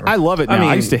 But whatever. I love it now. I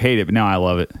mean- used to hate it, but now I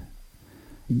love it.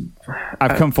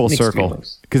 I've come full Mixed circle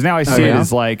feelings. because now I see it yeah?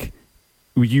 as like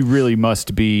you really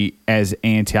must be as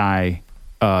anti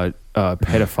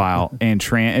pedophile and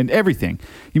trans and everything.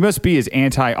 You must be as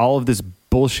anti all of this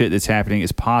bullshit that's happening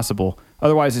as possible.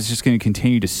 Otherwise, it's just going to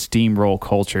continue to steamroll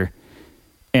culture.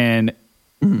 And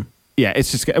yeah,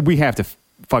 it's just we have to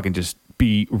fucking just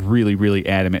be really, really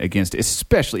adamant against it,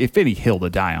 especially if any hill to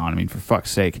die on. I mean, for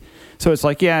fuck's sake. So it's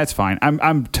like, yeah, it's fine.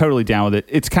 I'm totally down with it.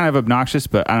 It's kind of obnoxious,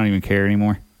 but I don't even care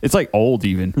anymore. It's like old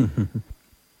even.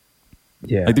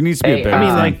 Yeah. Like there needs to be Hey, a better I mean,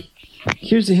 thing. like,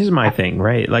 here's my thing,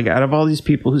 right? Like, out of all these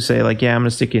people who say, like, yeah, I'm going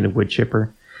to stick in a wood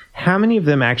chipper, how many of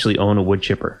them actually own a wood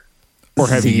chipper? Or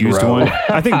have you used Zero. one?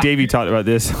 I think Davey talked about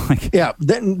this. Like, Yeah,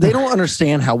 they don't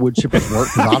understand how wood chippers work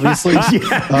because obviously,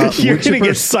 You're wood going to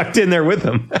get chippers, sucked in there with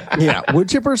them. yeah, wood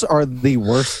chippers are the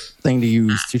worst thing to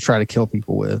use to try to kill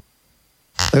people with.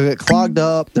 They get clogged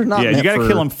up. They're not. yeah, you meant got to for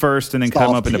kill them first and then cut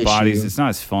them up soft into bodies. tissue. It's not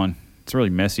as fun. It's really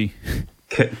messy.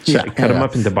 Cut Yeah, them yeah.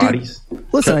 up into bodies.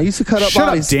 Listen, I used to cut up Shut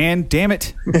bodies. up, Dan. Damn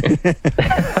it. I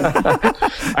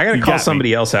got to You call got me.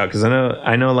 somebody else out because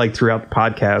I know, like, throughout the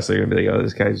podcast, they're going to be like, oh,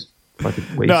 this guy's fucking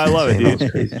wasting. No, I love it, saying all dude.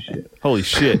 this crazy shit. Holy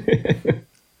shit.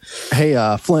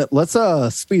 Hey, Flint, let's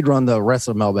speed run the rest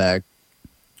of mailbag.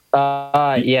 Yeah, All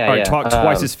right, yeah. talk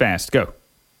twice as fast. Go.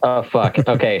 Oh fuck.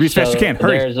 Okay. Read as fast as you can.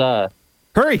 Hurry. There's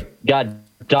Hurry. got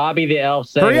Dobby the elf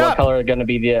saying Hurry what up. color are gonna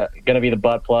be the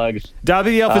butt plugs.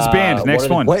 Dobby the Elf is banned. what Next are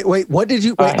the- one. Wait, what did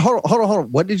you? Wait, All right. hold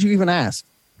on. What did you even ask?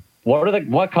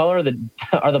 What color are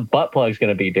the butt plugs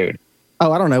gonna be, dude?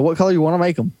 Oh, I don't know. What color you want to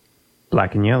make them?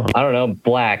 Black and yellow. I don't know,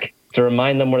 black to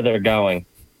remind them where they're going.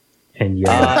 And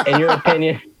yellow. In your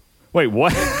opinion, Wait,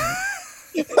 what?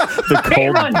 the hey,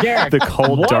 cold, Ron Derek, the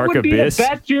cold what dark would be abyss.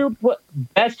 the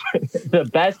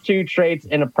best two traits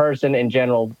in a person in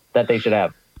general that they should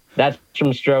have? That's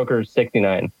from Stroker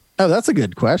 69. Oh, that's a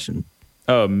good question.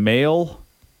 Male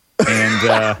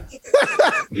and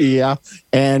Yeah,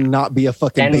 and not be a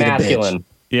fucking And beta masculine.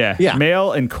 yeah, Yeah.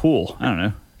 male and cool. I don't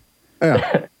know. bitch.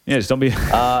 Yeah, Yeah, just don't be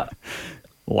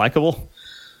likable.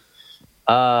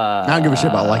 I don't give a shit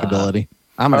about likability.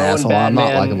 I'm an Owen asshole. I'm not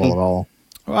Batman. likable at all.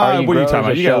 Are you What are you growers talking or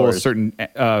about? You got a little showers? certain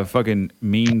fucking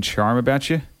mean charm about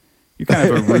you. You're kind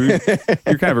of a rude.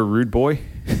 You're kind of a rude boy.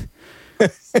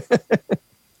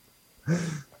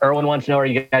 Erwin wants to know, are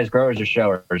you guys growers or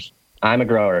showers? I'm a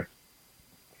grower.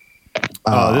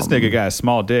 Oh, this nigga got a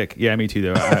small dick. Yeah, me too,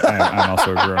 though. I'm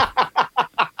also a girl.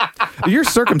 You're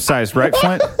circumcised, right,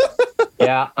 Flint?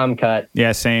 Yeah, I'm cut.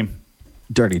 Yeah, same.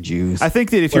 Dirty Jews. I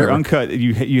think that if you're Whatever. uncut,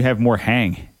 you have more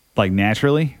hang, like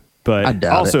naturally. I But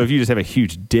doubt also, it. if you just have a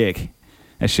huge dick,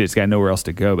 that shit's got nowhere else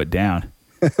to go but down.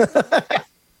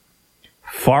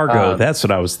 Fargo, that's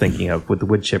what I was thinking of with the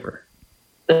wood chipper.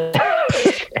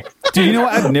 Dude, you know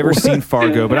what? I've never seen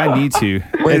Fargo, but I need to.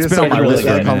 Wait It's a been on second, my really list for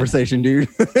a good. minute. conversation, dude.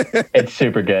 It's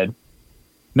super good.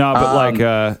 No, but like,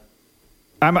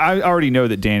 I already know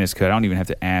that Dan is cut. I don't even have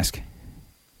to ask.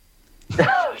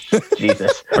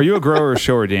 Jesus. Are you a grower or a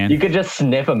shower, Dan? You could just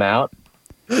sniff them out.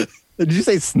 Did you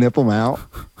say snip them out?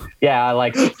 Yeah, I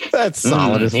like. That's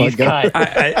solid as He's fuck. cut.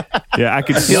 I Yeah, I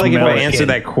could feel like if smell I it. answered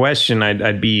that question,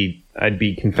 I'd be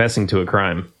confessing to a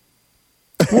crime.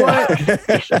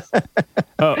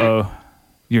 Uh-oh.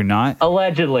 You're not?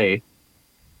 Allegedly.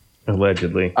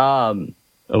 Allegedly. Um,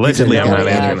 Allegedly, I'm not Don't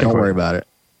answering that Don't worry question. about it.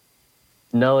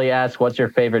 Nully asks, "What's your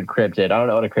favorite cryptid?" I don't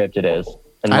know what a cryptid is.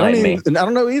 I Enlighten me.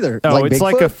 don't know either. Oh, it's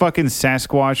like a Bigfoot? fucking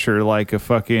Sasquatch or like a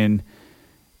fucking,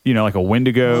 like a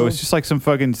Wendigo. It's just like some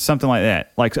fucking something like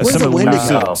that. Like What's a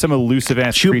Wendigo? some elusive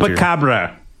ass creature.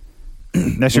 Chupacabra.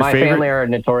 That's your My favorite? family are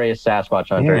notorious Sasquatch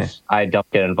hunters. I don't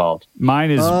get involved.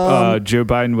 Mine is Joe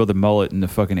Biden with a mullet in the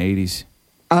fucking 80s.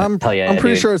 I'm Hell yeah,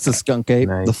 pretty dude. sure it's a skunk ape,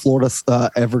 Nice. the Florida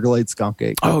Everglades skunk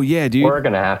ape. Oh, yeah, dude. We're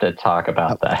gonna have to talk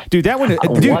about that. Dude, that one, dude,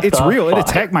 What it's the real. It fuck?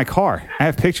 attacked my car. I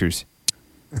have pictures.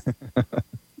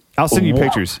 I'll send you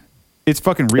pictures. It's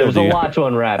fucking real, There's a dude. lot to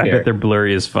unwrap I here. bet they're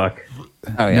blurry as fuck.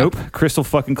 Oh, yeah. Nope. Crystal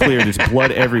fucking clear. There's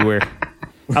blood everywhere.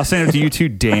 I'll send it to you too,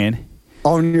 Dan.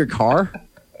 On your car?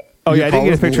 Oh, Your yeah, I didn't car get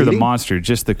a was picture of the bleeding? monster,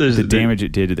 just the damage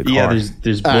it did to the car. Yeah,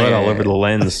 there's blood yeah, all yeah, over the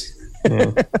lens.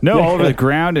 Yeah. No, all over the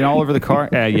ground and all over the car.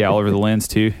 Yeah, all over the lens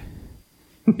too.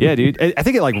 Yeah, dude. I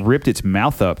think it like ripped its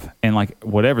mouth up and like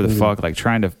whatever the fuck, like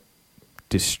trying to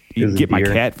was a get my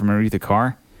deer. cat from underneath the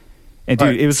car. And dude,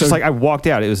 All right, it was just so- like I walked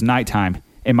out. It was nighttime,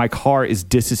 and my car is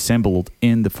disassembled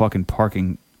in the fucking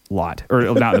parking lot, or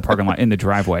not in the parking lot, in the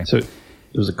driveway. So it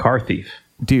was a car thief.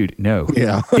 Dude, no.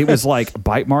 Yeah. It was like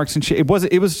bite marks and shit. It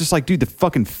was just like, dude, the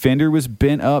fucking fender was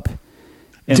bent up.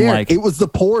 And Derek, like, it was the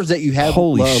pores that you had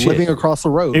Holy shit. living across the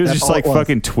road. it was That's just all like was.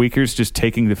 fucking tweakers just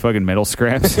taking the fucking metal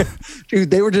scraps. Dude,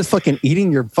 they were just fucking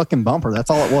eating your fucking bumper. That's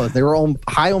all it was. They were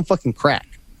high on fucking crack.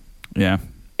 Yeah.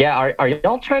 Yeah, are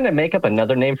y'all trying to make up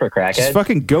another name for Just crackheads?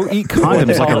 fucking go eat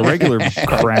condoms like a regular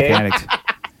crack addict.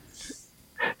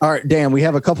 All right, Dan, we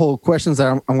have a couple of questions that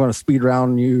I'm going to speed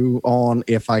round you on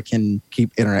if I can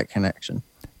keep internet connection.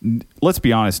 Let's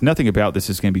be honest, nothing about this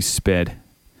is going to be sped.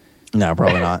 No,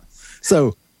 probably not.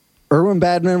 So, Erwin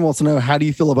Badman wants to know, how do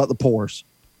you feel about the pores?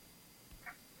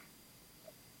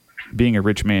 Being a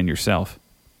rich man yourself.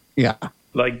 Yeah.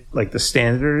 Like the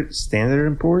standard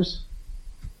and pours.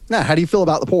 No, how do you feel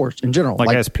about the pores in general?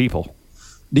 Like as people.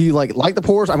 do you like the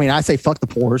pores? I mean, I say fuck the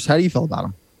pores. How do you feel about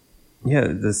them? Yeah,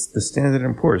 the Standard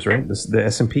and Poor's, right? The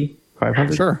S&P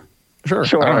 500. Sure.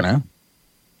 Sure. I don't know.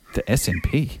 The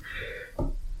S&P.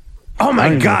 Oh my I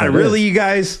don't even know God! what that Really, is. you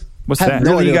guys? What's Have that?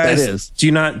 no Really, you idea what guys? that is. Do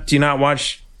you not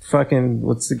watch fucking?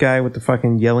 What's the guy with the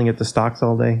fucking yelling at the stocks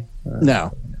all day?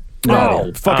 No.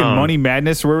 Oh, fucking Um, Money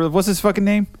Madness. What's his fucking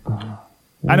name?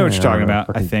 I know what you're talking about,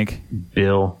 I fucking think.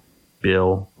 Bill,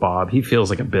 Bob. He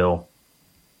feels like a Bill.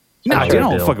 No, Sure, you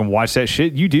don't Bill. fucking watch that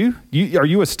shit. You do? Are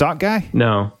you a stock guy?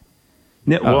 No,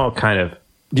 well, kind of.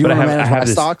 Do you But want to I manage have my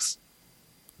this- stocks?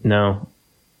 No.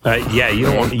 Yeah,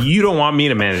 you don't want me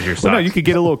to manage your stocks. Well, no, you could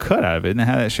get a little cut out of it. Isn't that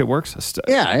how that shit works?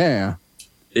 Yeah.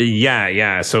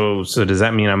 Yeah. So does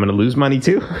that mean I'm going to lose money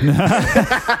too?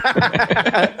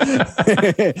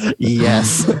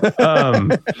 Yes.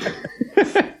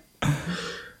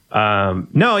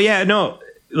 No.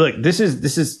 Look, this is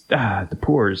the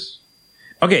Poors.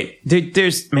 Okay,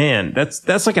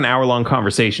 that's like an hour-long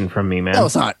conversation from me, man. No,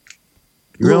 it's not.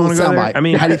 You really wanna go there? Soundbite. I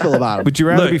mean, how do you feel about it? Would you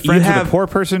rather Look, be you friends with have- a poor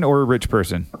person or a rich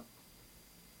person?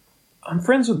 I'm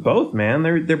friends with both, man.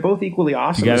 They're both equally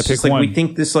awesome. You gotta It's just pick like one. we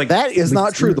think this like That is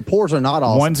not true. The pores are not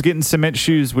awesome. One's getting cement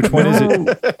shoes. Which one is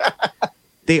it?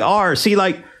 They are. See,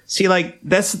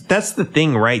 that's the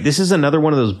thing, right? This is another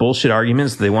one of those bullshit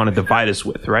arguments that they want to divide us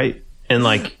with, right? And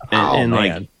like, and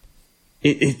like, man.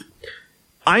 it.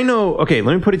 I know. Okay,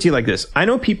 let me put it to you like this: I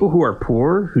know people who are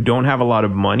poor who don't have a lot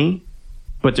of money,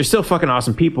 but they're still fucking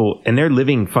awesome people, and they're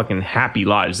living fucking happy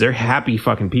lives. They're happy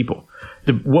fucking people.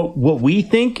 What we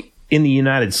think in the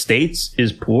United States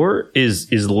is poor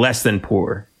is less than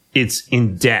poor. It's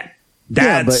in debt.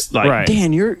 Yeah, That's but- like Right.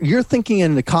 Dan, you're thinking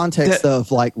in the context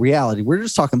of like reality. We're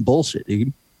just talking bullshit,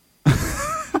 dude.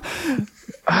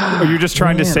 Or you're just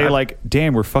trying to Man, say like,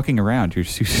 damn, we're fucking around. You're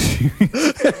so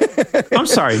I'm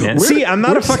sorry, man. See, I'm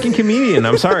not a fucking comedian.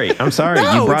 I'm sorry. You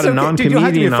brought a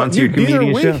non-comedian onto your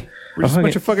comedian show. We're just a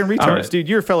bunch of fucking retards, dude.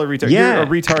 You're a fellow retard. Yeah. You're a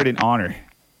retard in honor.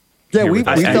 Yeah, Here we with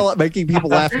us. feel like making people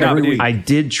laugh No, every dude. week. I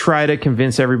did try to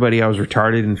convince everybody I was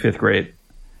retarded in 5th grade.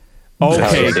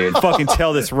 Okay, Yeah, dude. fucking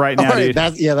tell this right now, All right, dude.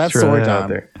 that's Throw story that out time.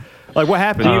 there. Like, what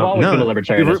happened? So you've always no. been a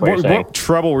libertarian, is what you're saying. What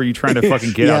trouble were you trying to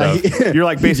fucking get out of? You're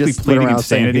like He basically just went pleading around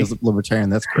saying he insanity. was a libertarian.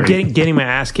 That's great. Getting my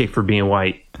ass kicked for being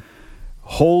white.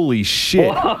 Holy shit!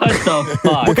 What the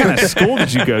fuck? What kind of school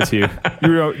did you go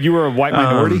to? You were a white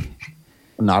minority.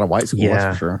 Not a white school, Yeah,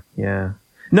 that's for sure. Yeah.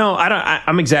 No, I don't.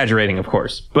 I'm exaggerating, of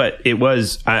course, but it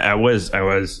was. I was.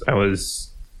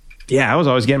 Yeah, I was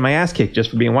always getting my ass kicked just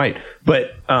for being white.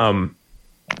 But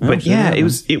yeah, it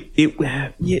was.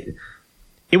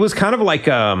 It was kind of like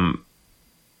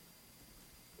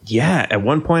yeah. At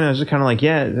one point, I was just kind of like,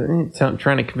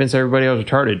 trying to convince everybody I was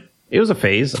retarded. It was a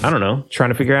phase. I don't know, trying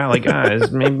to figure out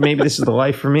like, maybe this is the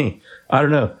life for me. I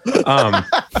don't know.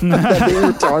 That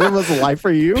being retarded was a life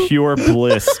for you? Pure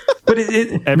bliss. But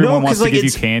Everyone no, wants 'cause, to like, give you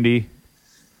it's- candy.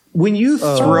 when you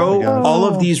my throw God. all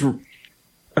of these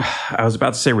I was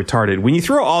about to say retarded. When you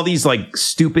throw all these like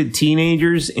stupid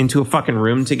teenagers into a fucking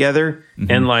room together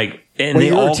and like and Well, they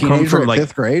you were a all come teenager from in like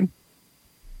 5th grade?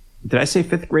 did I say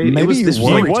 5th grade? Maybe you this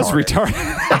were He was was retarded.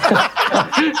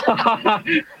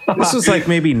 this was like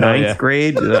maybe 9th yeah.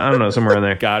 grade. I don't know, somewhere in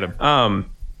there. Got him.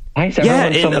 Why is Yeah,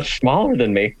 everyone so and- much smaller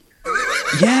than me?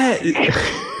 Yeah.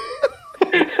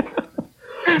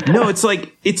 No, it's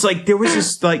like there was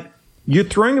this like you're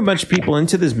throwing a bunch of people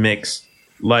into this mix,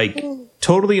 like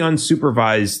totally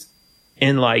unsupervised,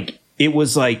 and like it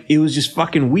was just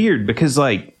fucking weird because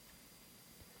like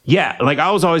yeah, like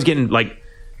I was always getting like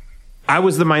I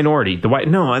was the minority, the white.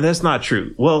 No, that's not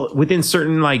true. Well, within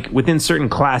certain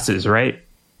classes, right?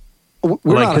 We're Like,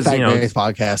 not a 'cause, fact you know, based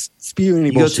podcast. Spew any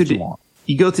You go bullshit to you the want.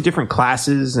 you go to different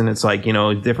classes, and it's like, you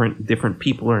know, different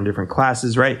people are in different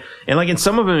classes, right? And like in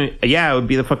some of them, yeah, it would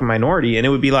be the fucking minority, and it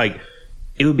would be like,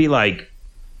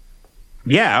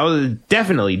 yeah, I was,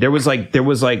 definitely there was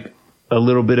like a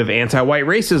little bit of anti-white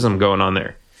racism going on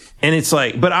there. And it's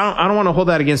like, but I don't want to hold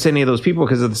that against any of those people,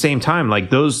 because at the same time, like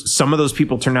some of those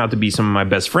people turned out to be some of my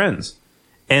best friends.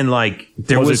 And like,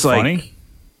 there was it like, funny?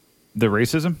 The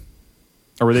racism?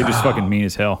 Or were they just fucking mean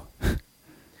as hell?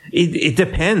 it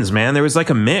depends, man. There was like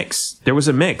a mix. There was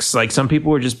a mix. Like some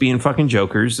people were just being fucking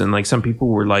jokers, and like some people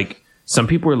were like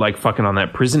fucking on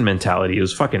that prison mentality. It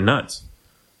was fucking nuts.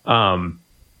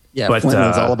 Yeah, but,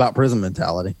 Flintman's all about prison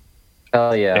mentality.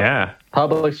 Oh yeah. Yeah.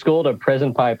 Public school to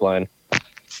prison pipeline.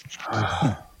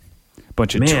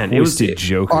 Bunch of Man, twisted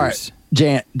jokers. All right,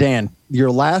 Dan,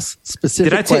 your last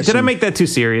specific question. Did I make that too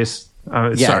serious?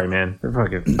 Yeah. Sorry, man.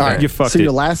 Fucking, All right, You fucked so it.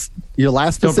 your last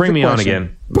don't bring specific me on question.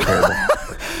 again. I'm terrible.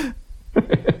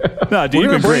 No, dude, We're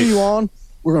you've gonna been bring great. you on.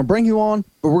 We're gonna bring you on,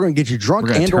 but we're gonna get you drunk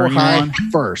We're gonna and or turn you high on.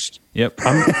 first. Yep.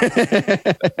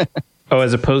 Oh,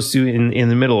 as opposed to in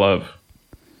the middle of.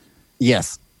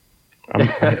 Yes.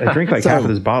 I drink like So- half of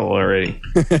this bottle already.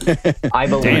 I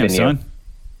believe Damn, in you. son.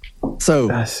 So,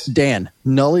 That's- Dan,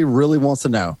 Nully really wants to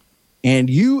know, and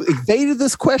you evaded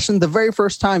this question the very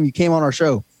first time you came on our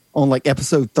show on like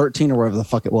episode 13 or whatever the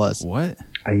fuck it was. What?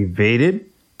 I evaded.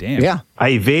 Damn. Yeah, I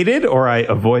evaded or I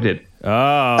avoided.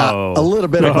 Oh. a little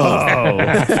bit of both.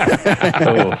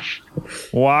 Oh.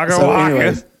 Waka So, waka.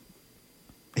 anyways,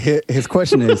 his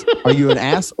question is: are you an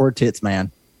ass or a tits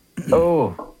man?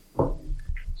 Oh,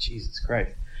 Jesus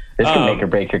Christ. this can make or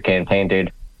break your campaign,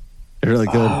 dude. Really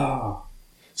good.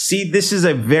 See, this is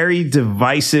a very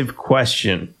divisive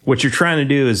question. What you're trying to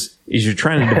do is you're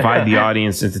trying to divide the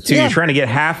audience into two. Yeah. You're trying to get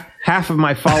half of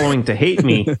my following to hate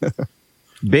me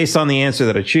based on the answer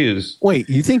that I choose. Wait,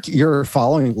 you think your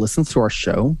following listens to our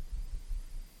show?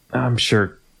 I'm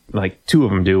sure like two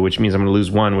of them do, which means I'm going to lose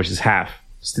one, which is half.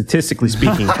 Statistically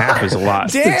speaking, half is a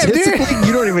lot. Statistically,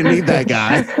 you don't even need that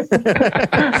guy.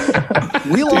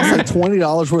 We lost like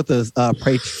 $20 worth of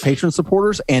patron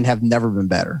supporters and have never been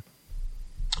better.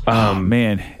 Oh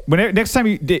man! Next time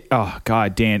you did, oh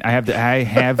god, Dan, I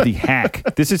have the hack.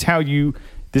 This is how you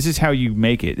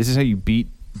make it. This is how you beat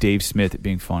Dave Smith at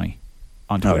being funny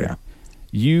on Twitter. yeah.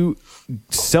 You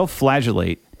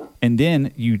self-flagellate, and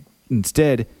then you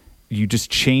just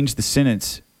change the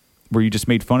sentence where you just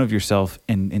made fun of yourself,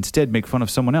 and instead make fun of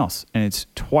someone else, and it's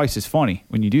twice as funny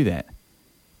when you do that.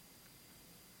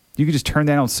 You could just turn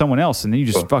that on someone else, and then you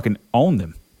just fucking own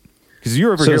them. Because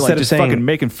you're over So here like instead of just saying- fucking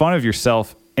making fun of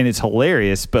yourself, and it's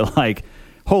hilarious, but like,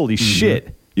 holy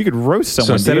shit, you could roast So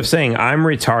someone. instead dude. of saying I'm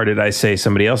retarded, I say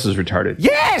somebody else is retarded.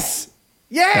 yes,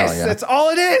 Hell yeah. that's all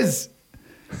it is.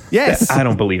 Yes, I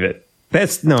don't believe it.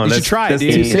 That's You should try it, that's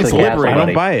dude. too It's simple. liberating. I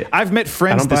don't buy it. I've met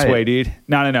friends I don't this buy way, it. dude.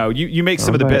 No. You make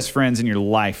some of the buy best it. friends in your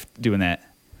life doing that.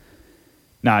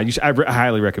 Nah, I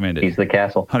highly recommend He's it. the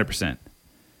castle. 100%.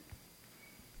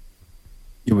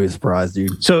 You'll be surprised,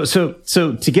 dude. So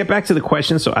to get back to the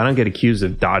question, so I don't get accused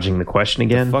of dodging the question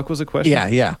again. Fuck was the question?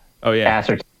 Yeah. Oh yeah. Ass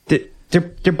or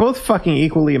They're both fucking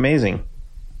equally amazing.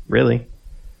 Really?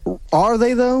 Are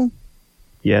they though?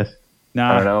 Yes.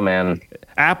 Nah. I don't know, man.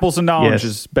 Apples and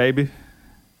oranges, baby.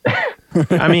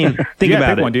 I mean, think You gotta about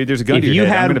pick it. one, dude. There's a gun If to your you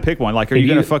head. I'm had- gonna pick one. Like, are if you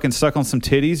gonna you- fucking suck on some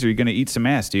titties, or are you gonna eat some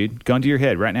ass, dude? Gun to your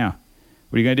head right now.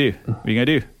 What are you gonna do? What are you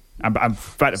gonna do? I'm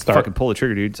about to Start. fucking pull the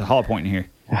trigger, dude. It's a hollow point in here.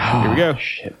 Here we go.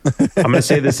 Shit. I'm gonna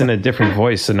say this in a different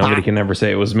voice so nobody can ever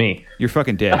say it was me. You're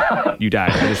fucking dead. You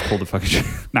died. I just pulled the fucking trigger.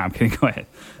 Nah, I'm kidding. Go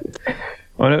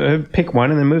ahead. Pick one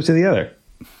and then move to the other.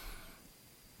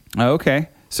 Oh, okay.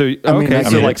 So mean, okay. that's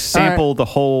So it. like sample the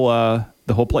whole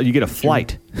play. You get a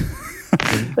flight.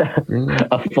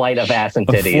 A flight of ass and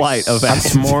A titties. flight of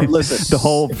ass. More, Listen, The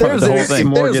whole if there's, the whole thing.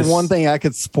 if there's Smorgas- one thing I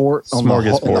could support on the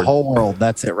Smorgasbord. whole world,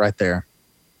 that's it right there.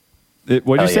 What'd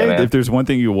you Hell say? yeah, man. If there's one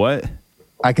thing you what?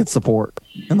 I could support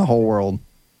in the whole world.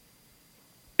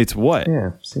 It's what?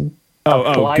 yeah. See.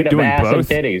 flight of doing ass and both.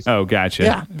 titties. Oh, gotcha.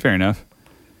 Yeah. Fair enough.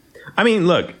 I mean,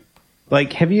 look.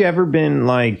 Like, have you ever been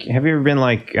like, you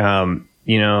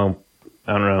know,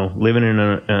 I don't know, living in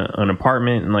an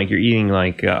apartment and like you're eating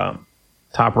like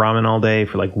top ramen all day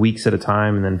for like weeks at a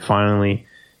time, and then finally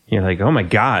you're like, oh my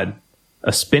god,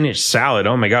 a spinach salad.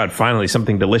 Oh my god, finally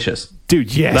something delicious.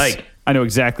 Dude, yes. Like- I know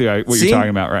exactly what See? you're talking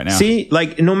about right now. See,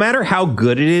 like no matter how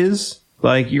good it is,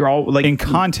 like you're all like In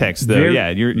context, though, var- yeah,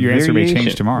 your answer may change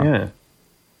variation. tomorrow.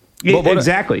 Yeah. But what-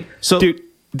 exactly. So, Dude,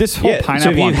 this whole yeah, pineapple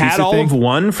so if on you've had pizza all thing, of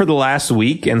one for the last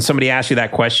week, and somebody asks you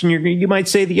that question, you might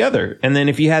say the other. And then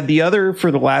if you had the other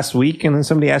for the last week, and then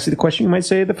somebody asks you the question, you might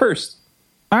say the first.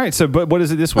 all right. So, but what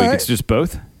is it this week? All right. It's just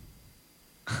both.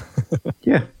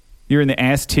 Yeah. You're in the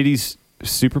ass titties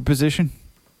superposition.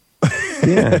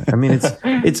 Yeah. I mean, it's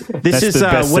this That's is the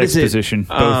best what sex is it? position.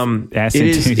 Both ass It and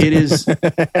is. titties. It is.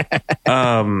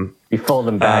 You fold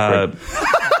them backward.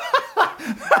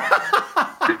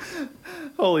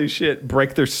 Holy shit!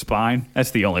 Break their spine.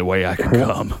 That's the only way I can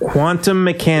come. Quantum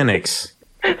mechanics.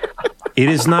 It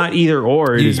is not either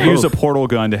or. It You is use both. a portal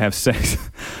gun to have sex.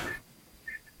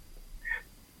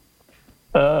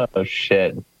 Oh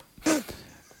shit!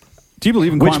 Do you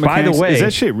believe in Which, quantum by the mechanics? way- Is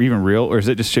that shit even real, or is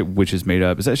that just shit witches made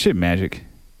up? Is that shit magic?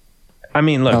 I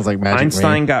mean, look, Sounds like magic,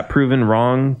 Einstein man. got proven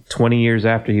wrong 20 years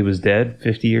after he was dead,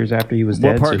 50 years after he was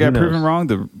What dead. part so got who knows? proven wrong?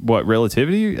 The what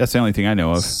relativity? That's the only thing I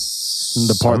know of.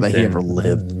 The part that he ever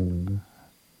lived.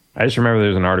 I just remember there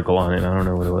was an article on it. I don't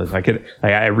know what it was.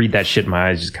 I read that shit, my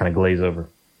eyes just kind of glaze over.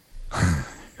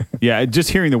 Yeah, just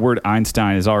hearing the word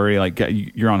Einstein is already like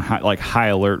you're on high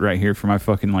alert right here for my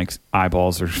fucking like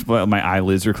eyeballs or my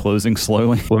eyelids are closing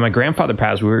slowly. When my grandfather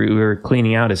passed, we were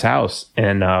cleaning out his house,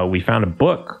 and we found a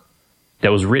book that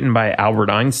was written by Albert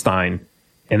Einstein,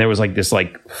 and there was like this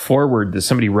like foreword that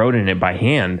somebody wrote in it by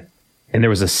hand, and there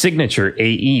was a signature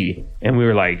AE, and we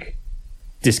were like,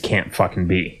 this can't fucking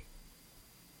be.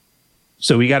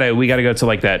 So we gotta go to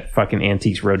like that fucking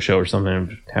Antiques Roadshow or something and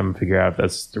have them figure out if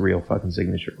that's the real fucking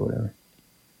signature or whatever.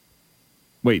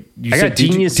 Wait, you I said got did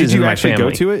geniuses you in my actually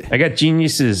family. go to it? I got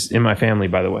geniuses in my family,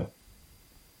 by the way.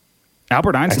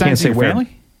 Albert Einstein's say in your where. family?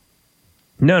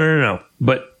 No.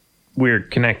 But we're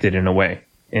connected in a way,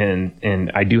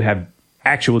 and I do have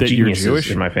actual That you're geniuses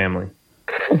Jewish? in my family.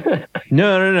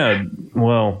 No.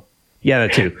 Well, yeah,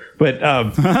 that too. But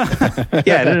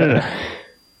yeah, no.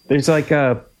 There's like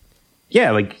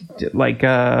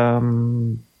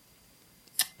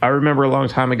I remember a long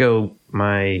time ago,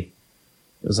 my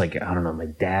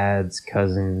dad's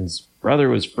cousin's brother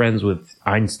was friends with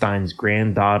Einstein's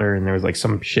granddaughter, and there was like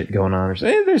some shit going on.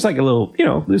 There's like a little,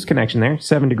 loose connection there.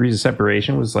 7 degrees of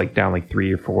separation was like down like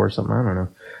 3 or 4 or something. I don't know.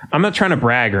 I'm not trying to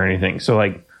brag or anything. So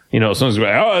like, someone's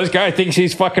like, oh, this guy thinks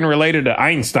he's fucking related to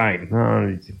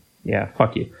Einstein. Yeah,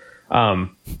 fuck you.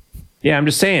 Yeah, I'm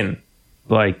just saying,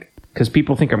 like, because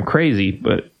people think I'm crazy,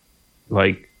 but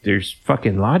like, there's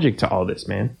fucking logic to all this,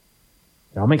 man.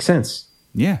 It all makes sense.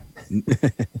 Yeah.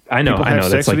 I know. People I have know.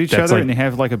 sex with each other and they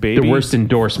have like a baby. the worst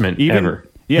endorsement ever.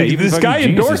 Yeah, even this fucking guy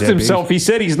geniuses endorsed have himself. babies. He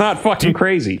said he's not fucking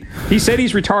crazy. He said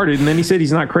he's retarded, and then he said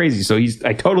he's not crazy. So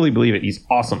I totally believe it. He's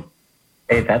awesome.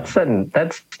 Hey, that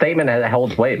statement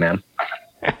holds weight, man.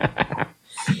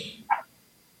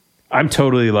 I'm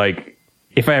totally like,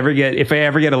 if I ever get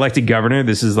elected governor,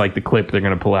 this is like the clip they're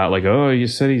gonna pull out. Like, oh, you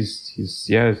said he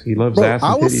loves Bro, ass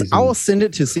and titties. I will send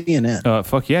it to CNN.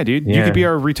 Fuck yeah, dude. You Yeah. could be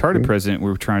our retarded president.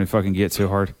 We're trying to fucking get so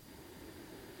hard.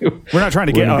 We're not trying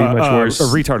to get Wouldn't be much a worse.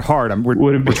 retard hard.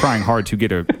 We're trying hard to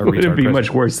get a retard Wouldn't be president.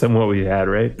 much worse than what we had,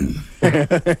 right?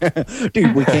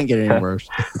 Dude, we can't get any worse.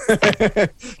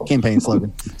 Campaign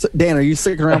slogan. So, Dan, are you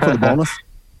sticking around for the bonus?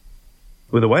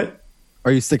 With a what?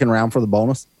 Are you sticking around for the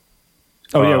bonus?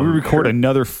 Oh yeah, we record sure.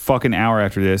 another fucking hour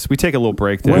after this. We take a little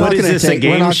break We're there. not What is gonna this, a take- we're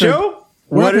game not gonna- show?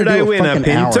 We're What not did gonna I do win? A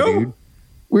fucking hour, Pinto? dude.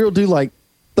 We'll do like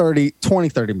 30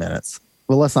 minutes.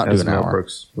 Well, let's not do That's an Mel hour.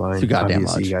 Brooks line. Too goddamn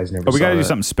Obviously, much. You guys never Oh, we saw got to do that.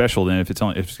 something special then if it's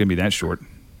going to be that short.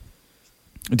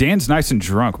 Dan's nice and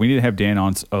drunk. We need to have Dan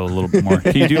on a little bit more.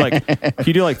 Can you do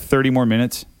like 30 more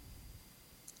minutes?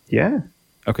 Yeah.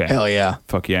 Okay. Hell yeah.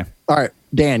 Fuck yeah. All right,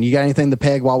 Dan, you got anything to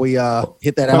peg while we hit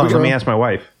that Hold on, outro? let me ask my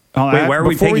wife. Oh, Wait, why are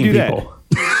we before we taking do that- people?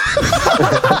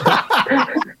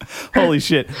 Holy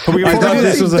shit. Are we I gonna thought do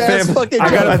this this? was a That's family. fucking- I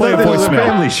gotta I play a thought this was a voicemail.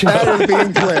 family show. That is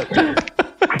being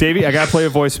clipped. Davey, I got to play a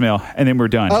voicemail and then we're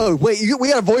done. Oh, wait, we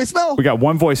got a voicemail? We got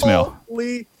one voicemail.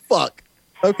 Holy fuck.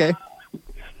 Okay.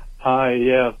 Hi,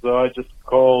 yeah, so I just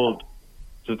called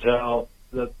to tell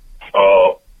that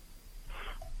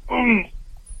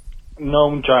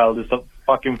Gnome Child is a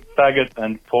fucking faggot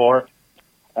and poor,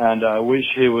 and I wish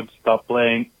he would stop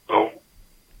playing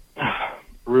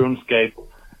RuneScape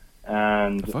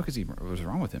and, The fuck is he? What's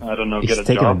wrong with him? I don't know, He's get a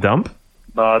taking a job. dump?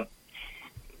 But I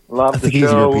love the think he's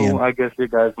show. European. I guess you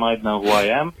guys might know who I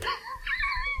am.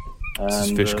 This is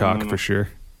And, Fishcock for sure.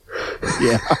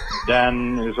 Yeah.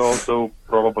 Dan is also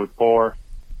probably poor.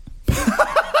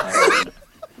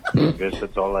 And I guess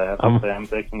that's all I have to say. I'm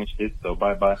taking a shit, so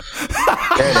bye-bye.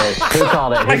 There it is. Who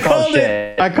called it? Who called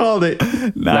shit? I called it.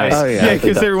 Nice. Oh, yeah. Yeah,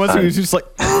 because every once in a while he's just like,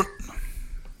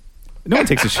 no one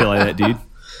takes a shit like that, dude.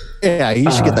 Yeah, you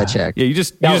should get that checked. Yeah, you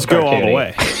just was go all the cartoony.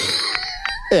 way.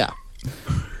 Yeah.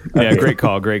 Yeah, great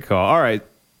call. All right,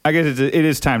 I guess it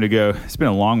is time to go. It's been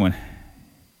a long one,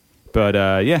 but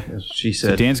yeah. She So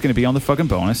said. Dan's going to be on the fucking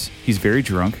bonus. He's very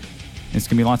drunk. It's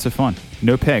going to be lots of fun.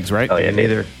 No pegs, right? Oh, yeah,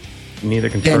 Neither. neither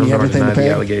Dan, confirm you have nor anything deny to the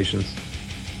pay? allegations.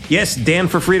 Yes,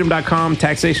 danforfreedom.com,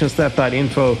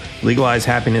 taxationstheft.info,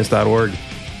 legalizehappiness.org.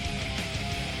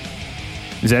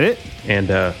 Is that it? And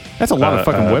That's a lot of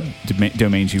fucking web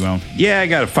domains you own. yeah, I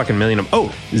got a fucking million of them.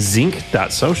 Oh,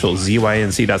 zinc.social,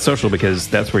 ZYNC.social, because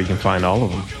that's where you can find all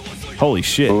of them. Holy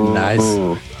shit. Nice.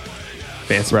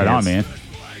 Fancy Right pants. on, man.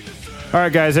 All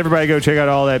right, guys, everybody go check out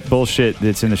all that bullshit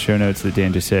that's in the show notes that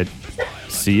Dan just said.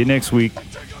 See you next week.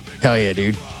 Hell yeah,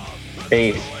 dude.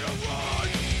 Peace.